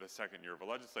in the second year of a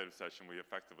legislative session, we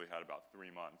effectively had about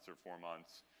 3 months or 4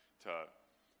 months to,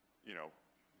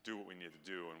 do what we needed to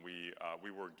do. And we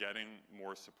were getting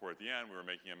more support at the end. We were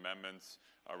making amendments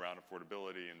around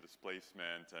affordability and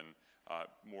displacement, and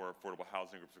more affordable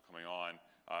housing groups were coming on.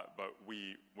 But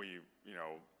we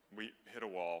hit a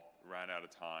wall, ran out of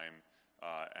time,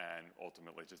 and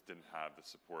ultimately just didn't have the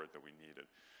support that we needed.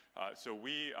 So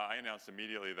I announced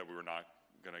immediately that we were not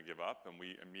going to give up, and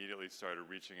we immediately started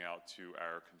reaching out to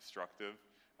our constructive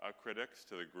critics,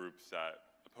 to the groups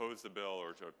that opposed the bill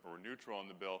or were neutral in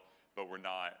the bill, but were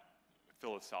not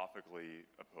philosophically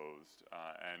opposed,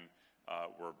 and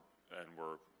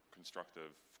were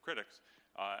constructive critics.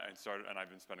 And I've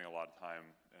been spending a lot of time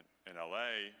in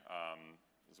LA,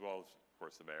 as well as, of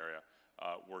course, the Bay Area,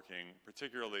 working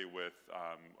particularly with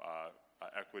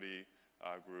equity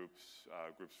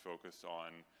groups focused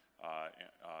on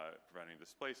preventing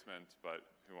displacement, but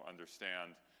who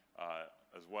understand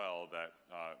as well that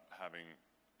having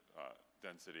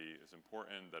density is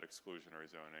important, that exclusionary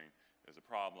zoning is a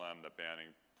problem, that banning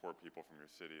poor people from your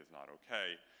city is not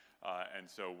okay. And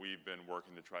so we've been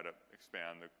working to try to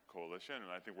expand the coalition, and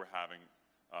I think we're having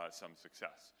some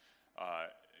success.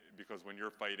 Because when you're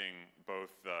fighting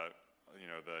both the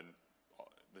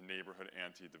neighborhood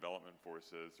anti-development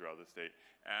forces throughout the state,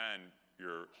 and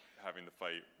you're having to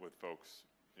fight with folks,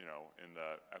 in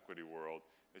the equity world,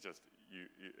 that's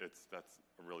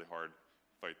a really hard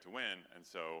fight to win. And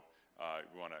so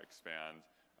we want to expand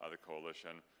the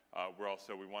coalition.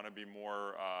 We want to be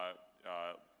more,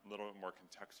 a little bit more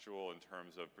contextual in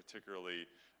terms of particularly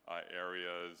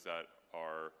areas that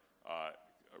are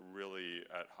really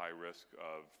at high risk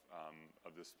of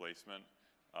displacement,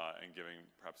 and giving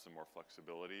perhaps some more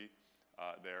flexibility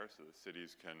there, so the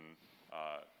cities can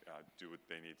do what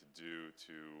they need to do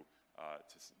to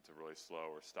really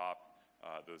slow or stop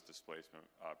those displacement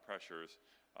pressures,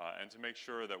 and to make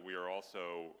sure that we are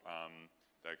also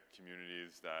that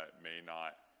communities that may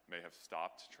have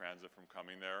stopped transit from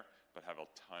coming there, but have a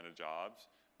ton of jobs,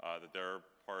 that they're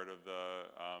part of the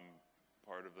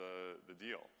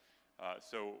deal.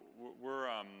 So we're,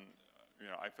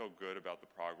 I feel good about the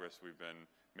progress we've been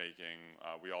making.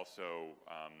 We also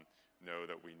know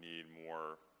that we need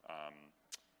more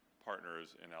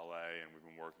partners in LA, and we've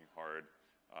been working hard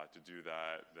to do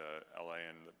that. The LA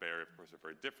and the Bay Area, of course, are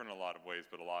very different in a lot of ways,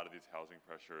 but a lot of these housing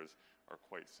pressures are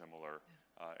quite similar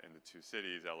in the two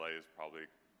cities. LA is probably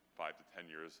 5 to 10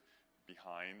 years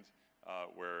behind,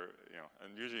 where,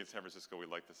 and usually in San Francisco we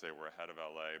like to say we're ahead of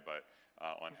LA, but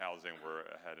on housing we're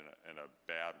ahead in a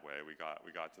bad way. We got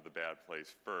to the bad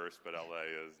place first, but LA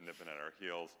is nipping at our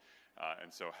heels,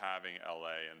 and so having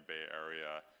LA and Bay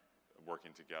Area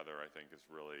working together, I think, is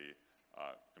really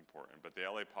important. But the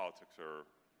LA politics are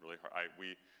really hard.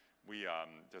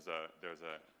 There's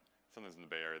sometimes in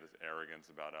the Bay Area, there's arrogance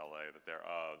about LA, that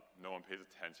no one pays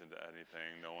attention to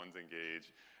anything, no one's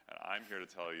engaged. And I'm here to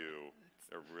tell you,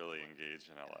 they're really engaged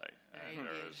in LA. And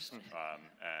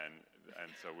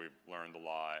so we've learned a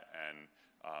lot, and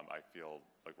I feel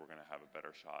like we're going to have a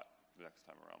better shot the next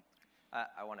time around.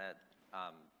 I want to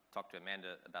talk to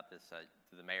Amanda about this.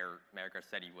 The Mayor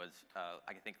Garcetti was,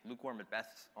 I think, lukewarm at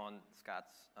best on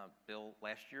Scott's bill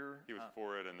last year. He was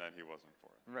for it, and then he wasn't for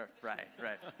it. Right.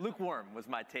 Lukewarm was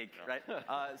my take, right?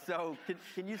 So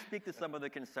can you speak to some of the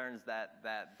concerns that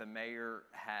the mayor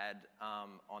had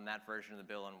on that version of the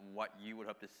bill, and what you would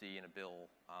hope to see in a bill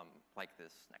like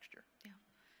this next year? Yeah.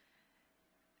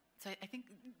 So I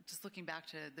think just looking back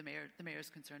to the mayor's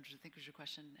concerns, which I think was your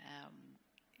question,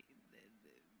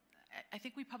 I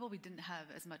think we probably didn't have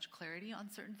as much clarity on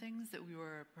certain things that we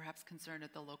were perhaps concerned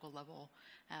at the local level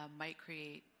might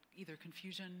create either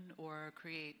confusion or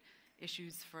create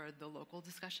issues for the local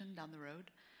discussion down the road.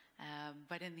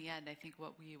 But in the end, I think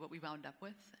what we wound up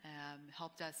with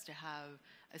helped us to have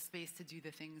a space to do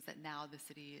the things that now the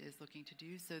city is looking to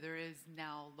do. So there is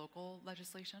now local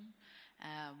legislation,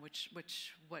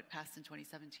 which what passed in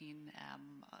 2017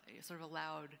 sort of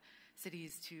allowed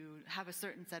cities to have a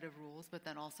certain set of rules, but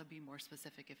then also be more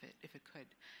specific if it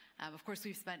could. Of course,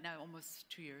 we've spent now almost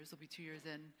 2 years. We'll be 2 years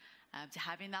in to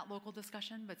having that local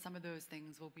discussion, but some of those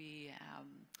things will be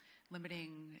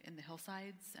limiting in the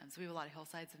hillsides. So we have a lot of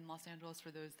hillsides in Los Angeles. For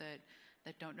those that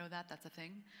don't know that's a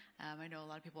thing. I know a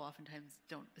lot of people oftentimes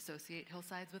don't associate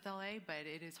hillsides with LA, but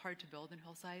it is hard to build in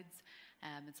hillsides.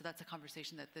 And so that's a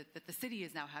conversation that the city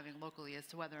is now having locally as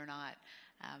to whether or not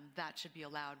that should be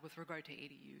allowed with regard to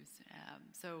ADUs.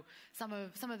 So some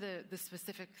of the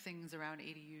specific things around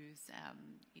ADUs,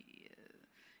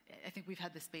 I think we've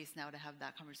had the space now to have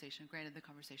that conversation. Granted, the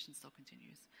conversation still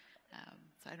continues.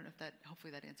 So I don't know if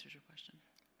hopefully that answers your question.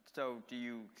 So do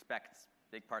you expect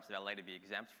big parts of LA to be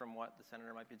exempt from what the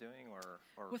senator might be doing, or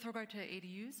with regard to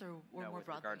ADUs or more with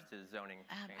broadly? Regards to zoning?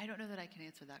 I don't know that I can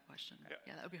answer that question.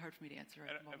 Yeah, that would be hard for me to answer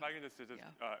at the moment. If I can just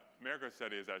Mayor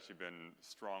Garcetti has actually been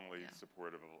strongly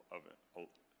supportive of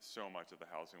so much of the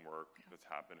housing work that's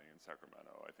happening in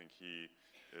Sacramento. I think he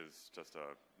is just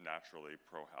a naturally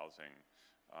pro-housing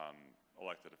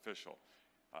elected official.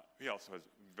 He also has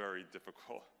very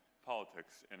difficult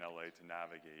politics in LA to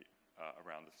navigate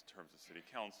around the terms of city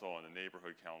council and the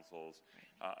neighborhood councils.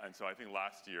 And so I think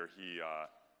last year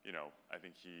I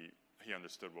think he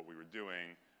understood what we were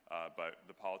doing, but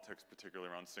the politics, particularly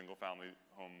around single-family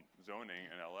home zoning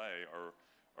in LA, are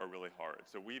really hard.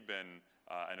 So we've been,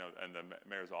 I know, and the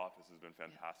mayor's office has been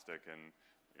fantastic in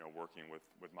working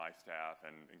with my staff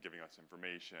and giving us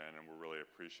information, and we're really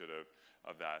appreciative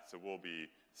of that. So we'll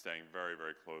be staying very,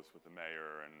 very close with the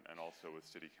mayor and also with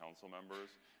city council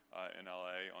members in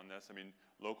LA on this. I mean,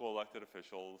 local elected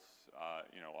officials,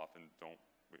 often don't,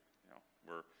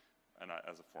 and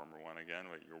as a former one again,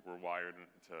 we're wired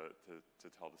to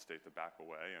tell the state to back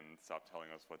away and stop telling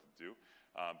us what to do.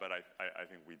 But I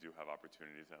think we do have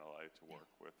opportunities in LA to work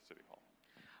with City Hall.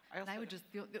 And I would just,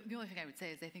 the only thing I would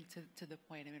say is I think to the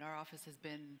point, I mean, our office has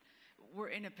been, we're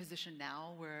in a position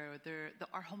now where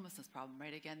our homelessness problem,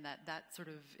 right? Again, that sort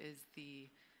of is the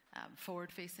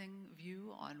forward-facing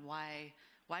view on why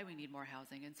we need more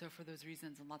housing. And so for those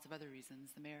reasons and lots of other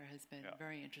reasons, the mayor has been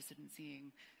very interested in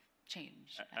seeing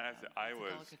change. And I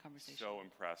was so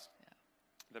impressed.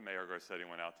 The Mayor Garcetti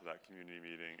went out to that community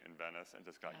meeting in Venice and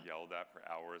just got yelled at for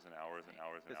hours and hours and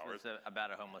hours and hours. This was about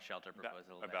a homeless shelter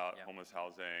proposal. About homeless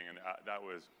housing, and that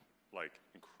was like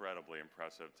incredibly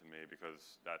impressive to me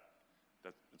because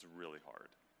it's really hard.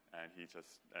 And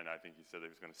I think he said that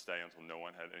he was going to stay until no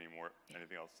one had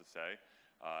anything else to say.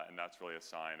 And that's really a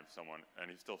sign of someone,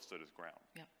 and he still stood his ground.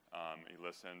 He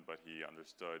listened, but he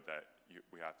understood that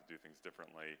we have to do things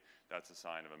differently. That's a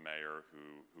sign of a mayor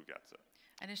who gets it.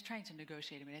 And is trying to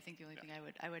negotiate. I mean, I think the only thing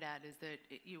I would add is that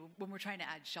when we're trying to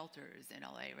add shelters in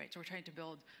LA, right? So we're trying to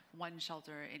build one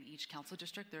shelter in each council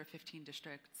district. There are 15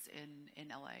 districts in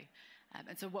LA.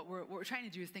 And so what we're trying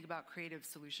to do is think about creative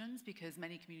solutions, because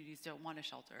many communities don't want a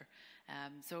shelter.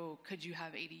 So could you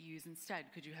have ADUs instead?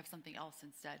 Could you have something else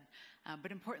instead?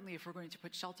 But importantly, if we're going to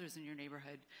put shelters in your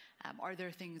neighborhood, are there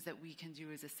things that we can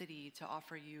do as a city to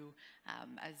offer you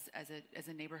as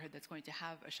a neighborhood that's going to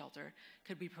have a shelter?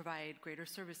 Could we provide greater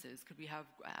services? Could we have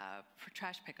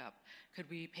trash pickup? Could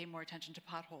we pay more attention to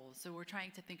potholes? So we're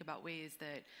trying to think about ways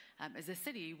that as a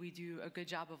city, we do a good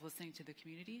job of listening to the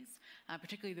communities,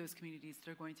 particularly those communities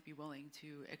that are going to be willing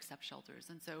to accept shelters.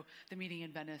 And so the meeting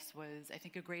in Venice was, I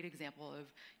think, a great example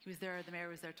of, the mayor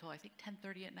was there till I think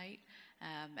 10:30 at night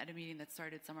at a meeting that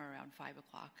started somewhere around 5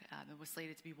 o'clock. It was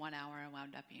slated to be 1 hour and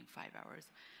wound up being 5 hours.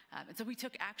 And so we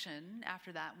took action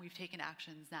after that, and we've taken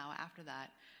actions now after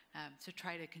that to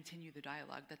try to continue the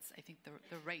dialogue. That's, I think,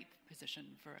 the right position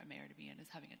for a mayor to be in, is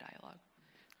having a dialogue.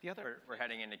 We're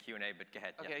heading into Q&A, but go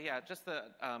ahead. Okay, yeah, just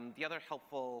the other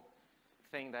helpful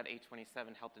thing that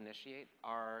 827 helped initiate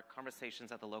are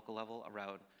conversations at the local level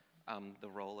around the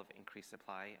role of increased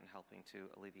supply and helping to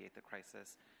alleviate the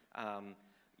crisis.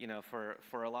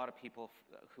 For a lot of people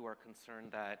who are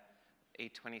concerned that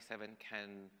 827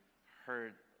 can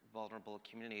hurt vulnerable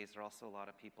communities, there are also a lot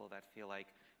of people that feel like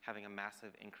having a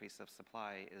massive increase of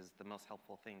supply is the most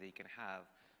helpful thing that you can have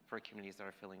for communities that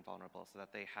are feeling vulnerable, so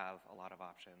that they have a lot of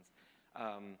options.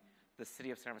 The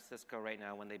city of San Francisco right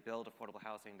now, when they build affordable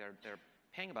housing, they're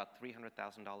paying about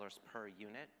 $300,000 per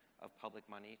unit of public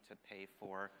money to pay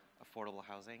for affordable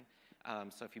housing.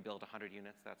 So if you build 100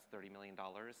 units, that's $30 million,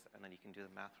 and then you can do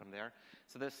the math from there.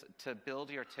 So to build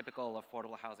your typical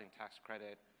affordable housing tax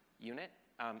credit unit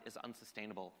is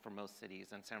unsustainable for most cities,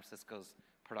 and San Francisco's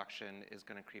production is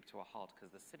going to creep to a halt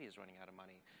because the city is running out of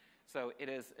money. So it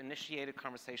has initiated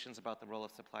conversations about the role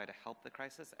of supply to help the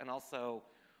crisis, and also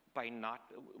by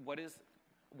what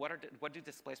do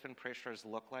displacement pressures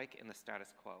look like in the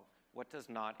status quo? What does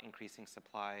not increasing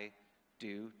supply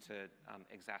do to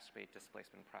exacerbate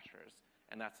displacement pressures?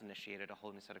 And that's initiated a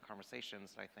whole new set of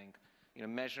conversations. I think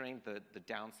measuring the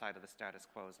downside of the status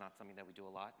quo is not something that we do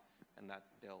a lot, and that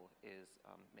bill is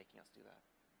making us do that.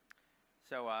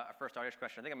 So our first audience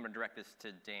question, I think I'm going to direct this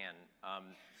to Dan.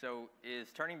 So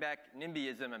is turning back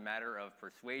NIMBYism a matter of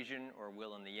persuasion or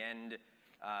will in the end?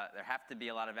 There have to be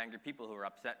a lot of angry people who are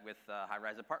upset with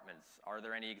high-rise apartments. Are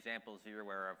there any examples you're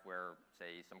aware of where,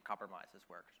 say, some compromises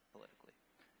worked politically?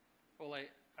 Well,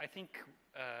 I think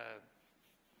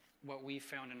what we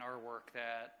found in our work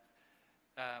that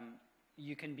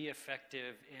you can be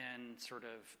effective in sort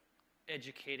of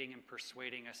educating and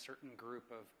persuading a certain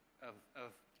group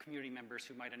of community members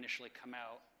who might initially come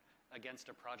out against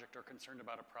a project or concerned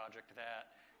about a project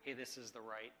that, hey, this is the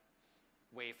right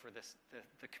way for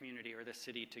the community or the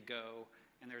city to go.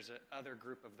 And there's other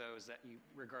group of those that you,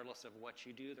 regardless of what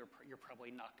you do, you're probably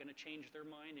not going to change their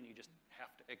mind, and you just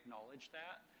have to acknowledge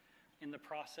that in the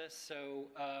process. So,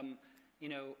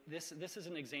 this is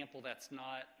an example that's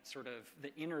not sort of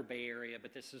the inner Bay Area,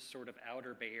 but this is sort of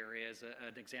outer Bay Area as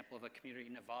an example of a community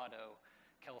in Novato,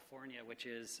 California, which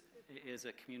is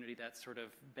a community that's sort of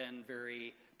been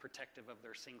very protective of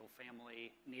their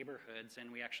single-family neighborhoods,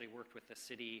 and we actually worked with the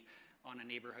city on a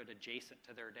neighborhood adjacent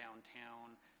to their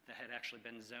downtown that had actually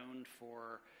been zoned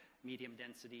for medium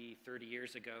density 30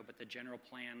 years ago, but the general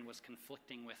plan was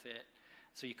conflicting with it,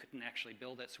 so you couldn't actually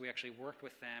build it. So we actually worked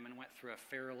with them and went through a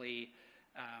fairly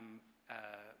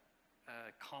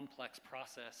complex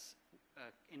process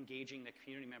engaging the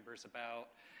community members about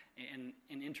and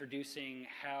introducing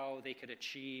how they could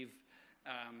achieve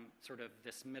sort of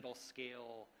this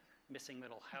missing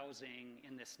middle housing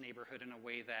in this neighborhood in a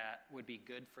way that would be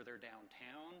good for their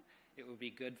downtown. It would be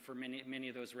good for many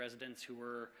of those residents who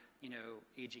were,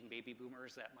 aging baby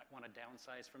boomers that might want to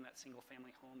downsize from that single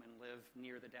family home and live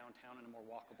near the downtown in a more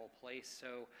walkable place.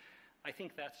 So I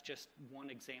think that's just one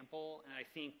example. And I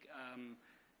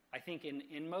think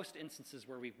in most instances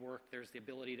where we've worked, there's the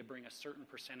ability to bring a certain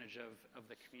percentage of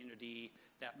the community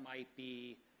that might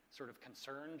be sort of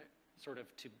concerned, sort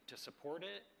of to support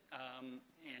it.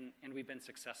 And we've been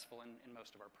successful in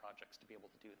most of our projects to be able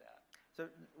to do that. So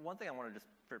one thing I want to just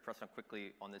press on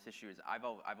quickly on this issue is I've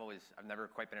never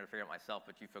quite been able to figure out myself,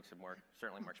 but you folks have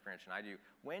certainly more experience than I do.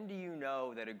 When do you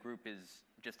know that a group is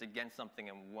just against something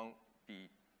and won't be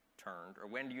turned? Or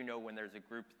when do you know when there's a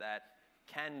group that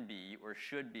can be or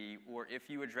should be, or if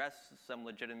you address some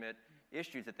legitimate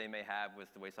issues that they may have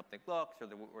with the way something looks or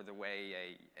the way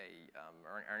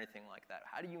or anything like that.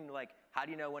 How do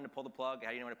you know when to pull the plug? How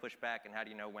do you know when to push back? And how do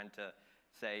you know when to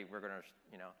say we're going to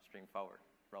stream forward,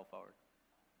 roll forward?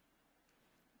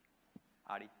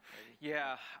 Adhi?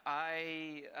 Yeah,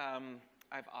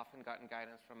 I've often gotten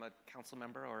guidance from a council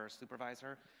member or a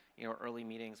supervisor, early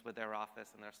meetings with their office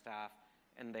and their staff,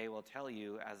 and they will tell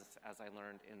you, as I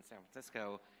learned in San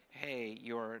Francisco, hey,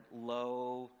 your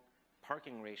low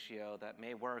parking ratio that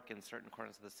may work in certain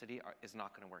corners of the city is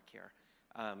not going to work here.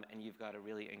 And you've got to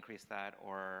really increase that,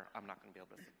 or I'm not going to be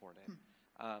able to support it.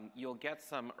 You'll get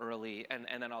some early, and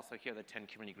then also here are the 10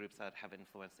 community groups that have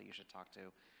influence that you should talk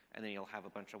to. And then you'll have a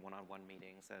bunch of one-on-one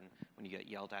meetings, and when you get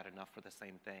yelled at enough for the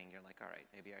same thing, you're like, all right,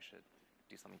 maybe I should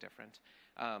do something different.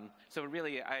 So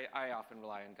really, I often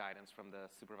rely on guidance from the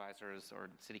supervisors or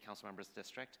city council members'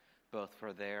 district, both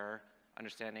for their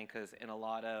understanding, because in a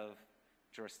lot of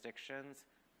jurisdictions,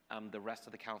 the rest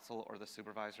of the council or the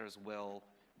supervisors will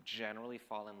generally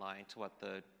fall in line to what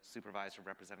the supervisor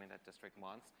representing that district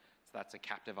wants. So that's a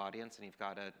captive audience, and you've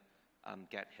got to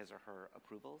get his or her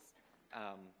approvals.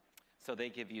 So they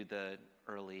give you the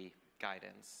early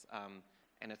guidance.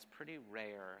 And it's pretty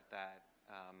rare that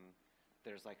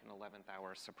there's like an 11th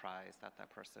hour surprise that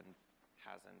person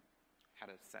hasn't had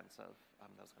a sense of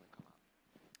that was going to come up.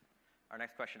 Our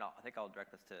next question, I think I'll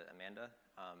direct this to Amanda.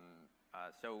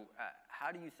 So how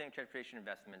do you think transportation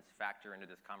investments factor into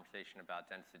this conversation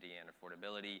about density and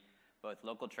affordability, both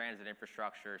local transit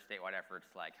infrastructure, statewide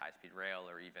efforts like high-speed rail,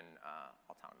 or even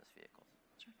autonomous vehicles?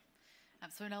 Sure.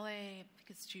 So in LA, I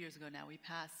think it's 2 years ago now, we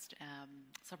passed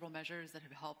several measures that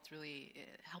have helped really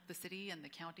help the city and the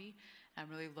county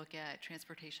really look at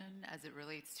transportation as it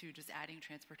relates to just adding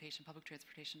transportation, public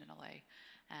transportation in LA.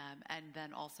 And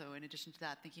then also, in addition to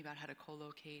that, thinking about how to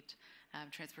co-locate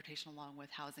transportation along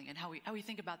with housing and how we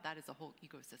think about that as a whole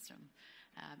ecosystem.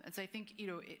 And so I think,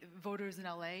 voters in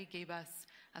LA gave us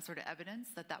a sort of evidence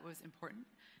that was important.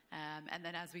 And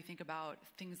then as we think about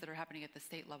things that are happening at the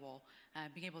state level,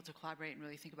 being able to collaborate and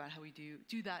really think about how we do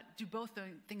both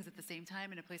things at the same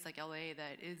time in a place like LA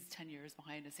that is 10 years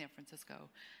behind San Francisco,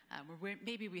 where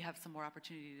maybe we have some more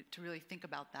opportunity to really think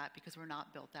about that because we're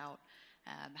not built out.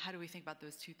 How do we think about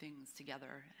those two things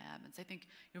together? And so I think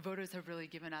voters have really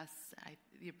given us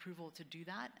the approval to do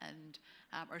that and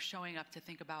are showing up to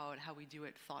think about how we do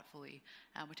it thoughtfully,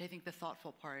 which I think the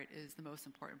thoughtful part is the most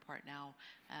important part now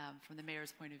from the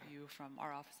mayor's point of view, from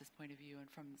our office's point of view, and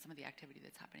from some of the activity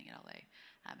that's happening in LA.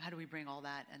 How do we bring all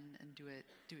that and do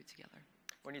it together?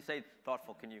 When you say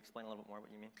thoughtful, can you explain a little bit more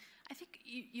what you mean? I think,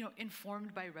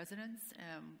 informed by residents.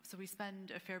 So we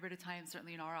spend a fair bit of time,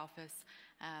 certainly in our office,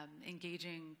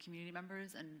 engaging community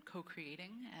members and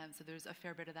co-creating. So there's a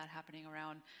fair bit of that happening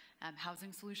around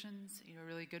housing solutions. A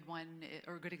really good one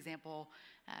or a good example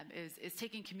is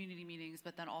taking community meetings,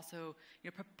 but then also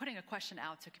putting a question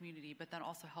out to community, but then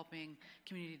also helping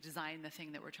community design the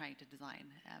thing that we're trying to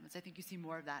design. So I think you see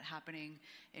more of that happening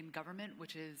in government,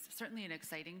 which is certainly an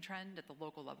exciting trend at the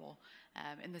local level,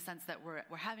 in the sense that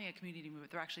we're having a community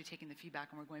movement. They're actually taking the feedback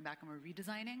and we're going back and we're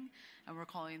redesigning, and we're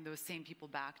calling those same people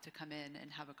back to come in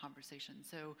and have a conversation.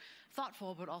 So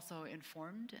thoughtful, but also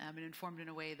informed, and informed in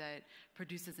a way that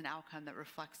produces an outcome that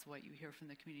reflects what you hear from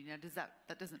the community. Now,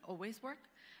 that doesn't always work.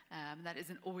 That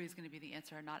isn't always going to be the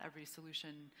answer. Not every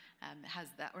solution has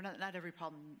that, or not every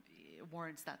problem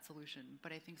warrants that solution.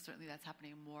 But I think certainly that's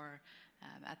happening more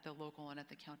at the local and at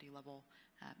the county level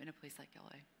in a place like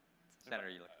LA. Senator,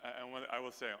 you look. I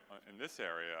will say in this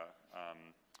area,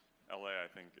 LA, I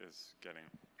think, is getting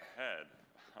ahead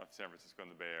of San Francisco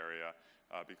and the Bay Area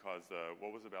because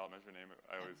what was the ballot measure name?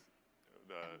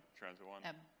 The transit one?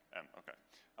 M. Okay.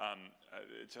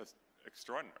 It's just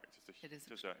extraordinary. It is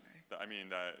extraordinary.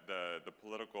 The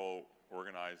political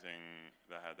organizing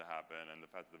that had to happen and the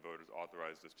fact that the voters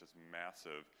authorized this just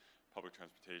massive public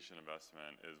transportation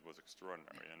investment was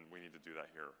extraordinary, and we need to do that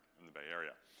here in the Bay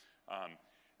Area.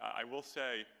 I will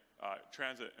say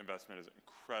transit investment is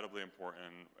incredibly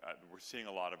important. We're seeing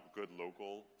a lot of good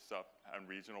local stuff and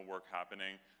regional work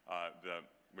happening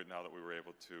now that we were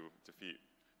able to defeat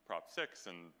Prop 6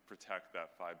 and protect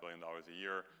that $5 billion a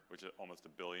year, which is almost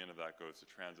 $1 billion of that goes to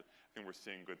transit. I think we're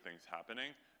seeing good things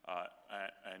happening,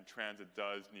 and transit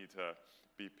does need to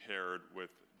be paired with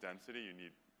density. You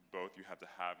need both. You have to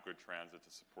have good transit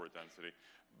to support density.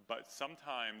 But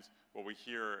sometimes what we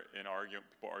hear in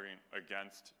people arguing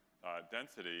against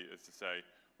density is to say,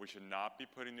 We should not be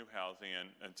putting new housing in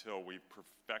until we've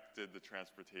perfected the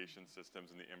transportation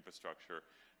systems and the infrastructure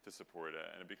to support it.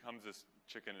 And it becomes this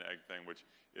chicken and egg thing, which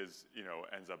is,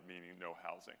 ends up meaning no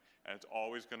housing. And it's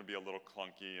always going to be a little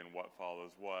clunky and what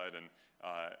follows what.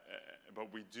 But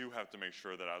we do have to make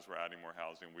sure that as we're adding more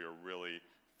housing, we are really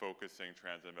focusing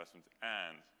transit investments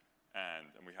and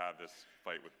we have this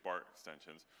fight with BART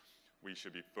extensions. We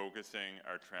should be focusing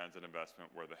our transit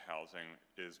investment where the housing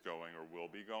is going or will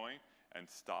be going, and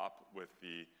stop with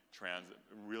the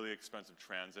really expensive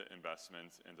transit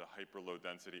investments into hyper-low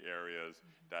density areas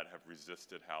that have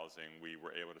resisted housing. We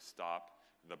were able to stop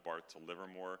the BART to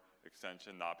Livermore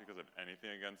extension, not because of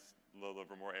anything against the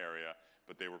Livermore area,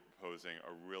 but they were proposing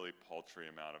a really paltry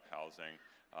amount of housing,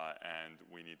 and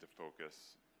we need to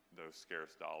focus those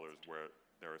scarce dollars where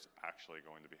there is actually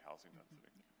going to be housing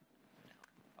density.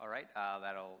 All right,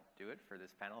 that'll do it for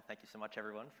this panel. Thank you so much,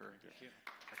 everyone, for the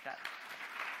chat.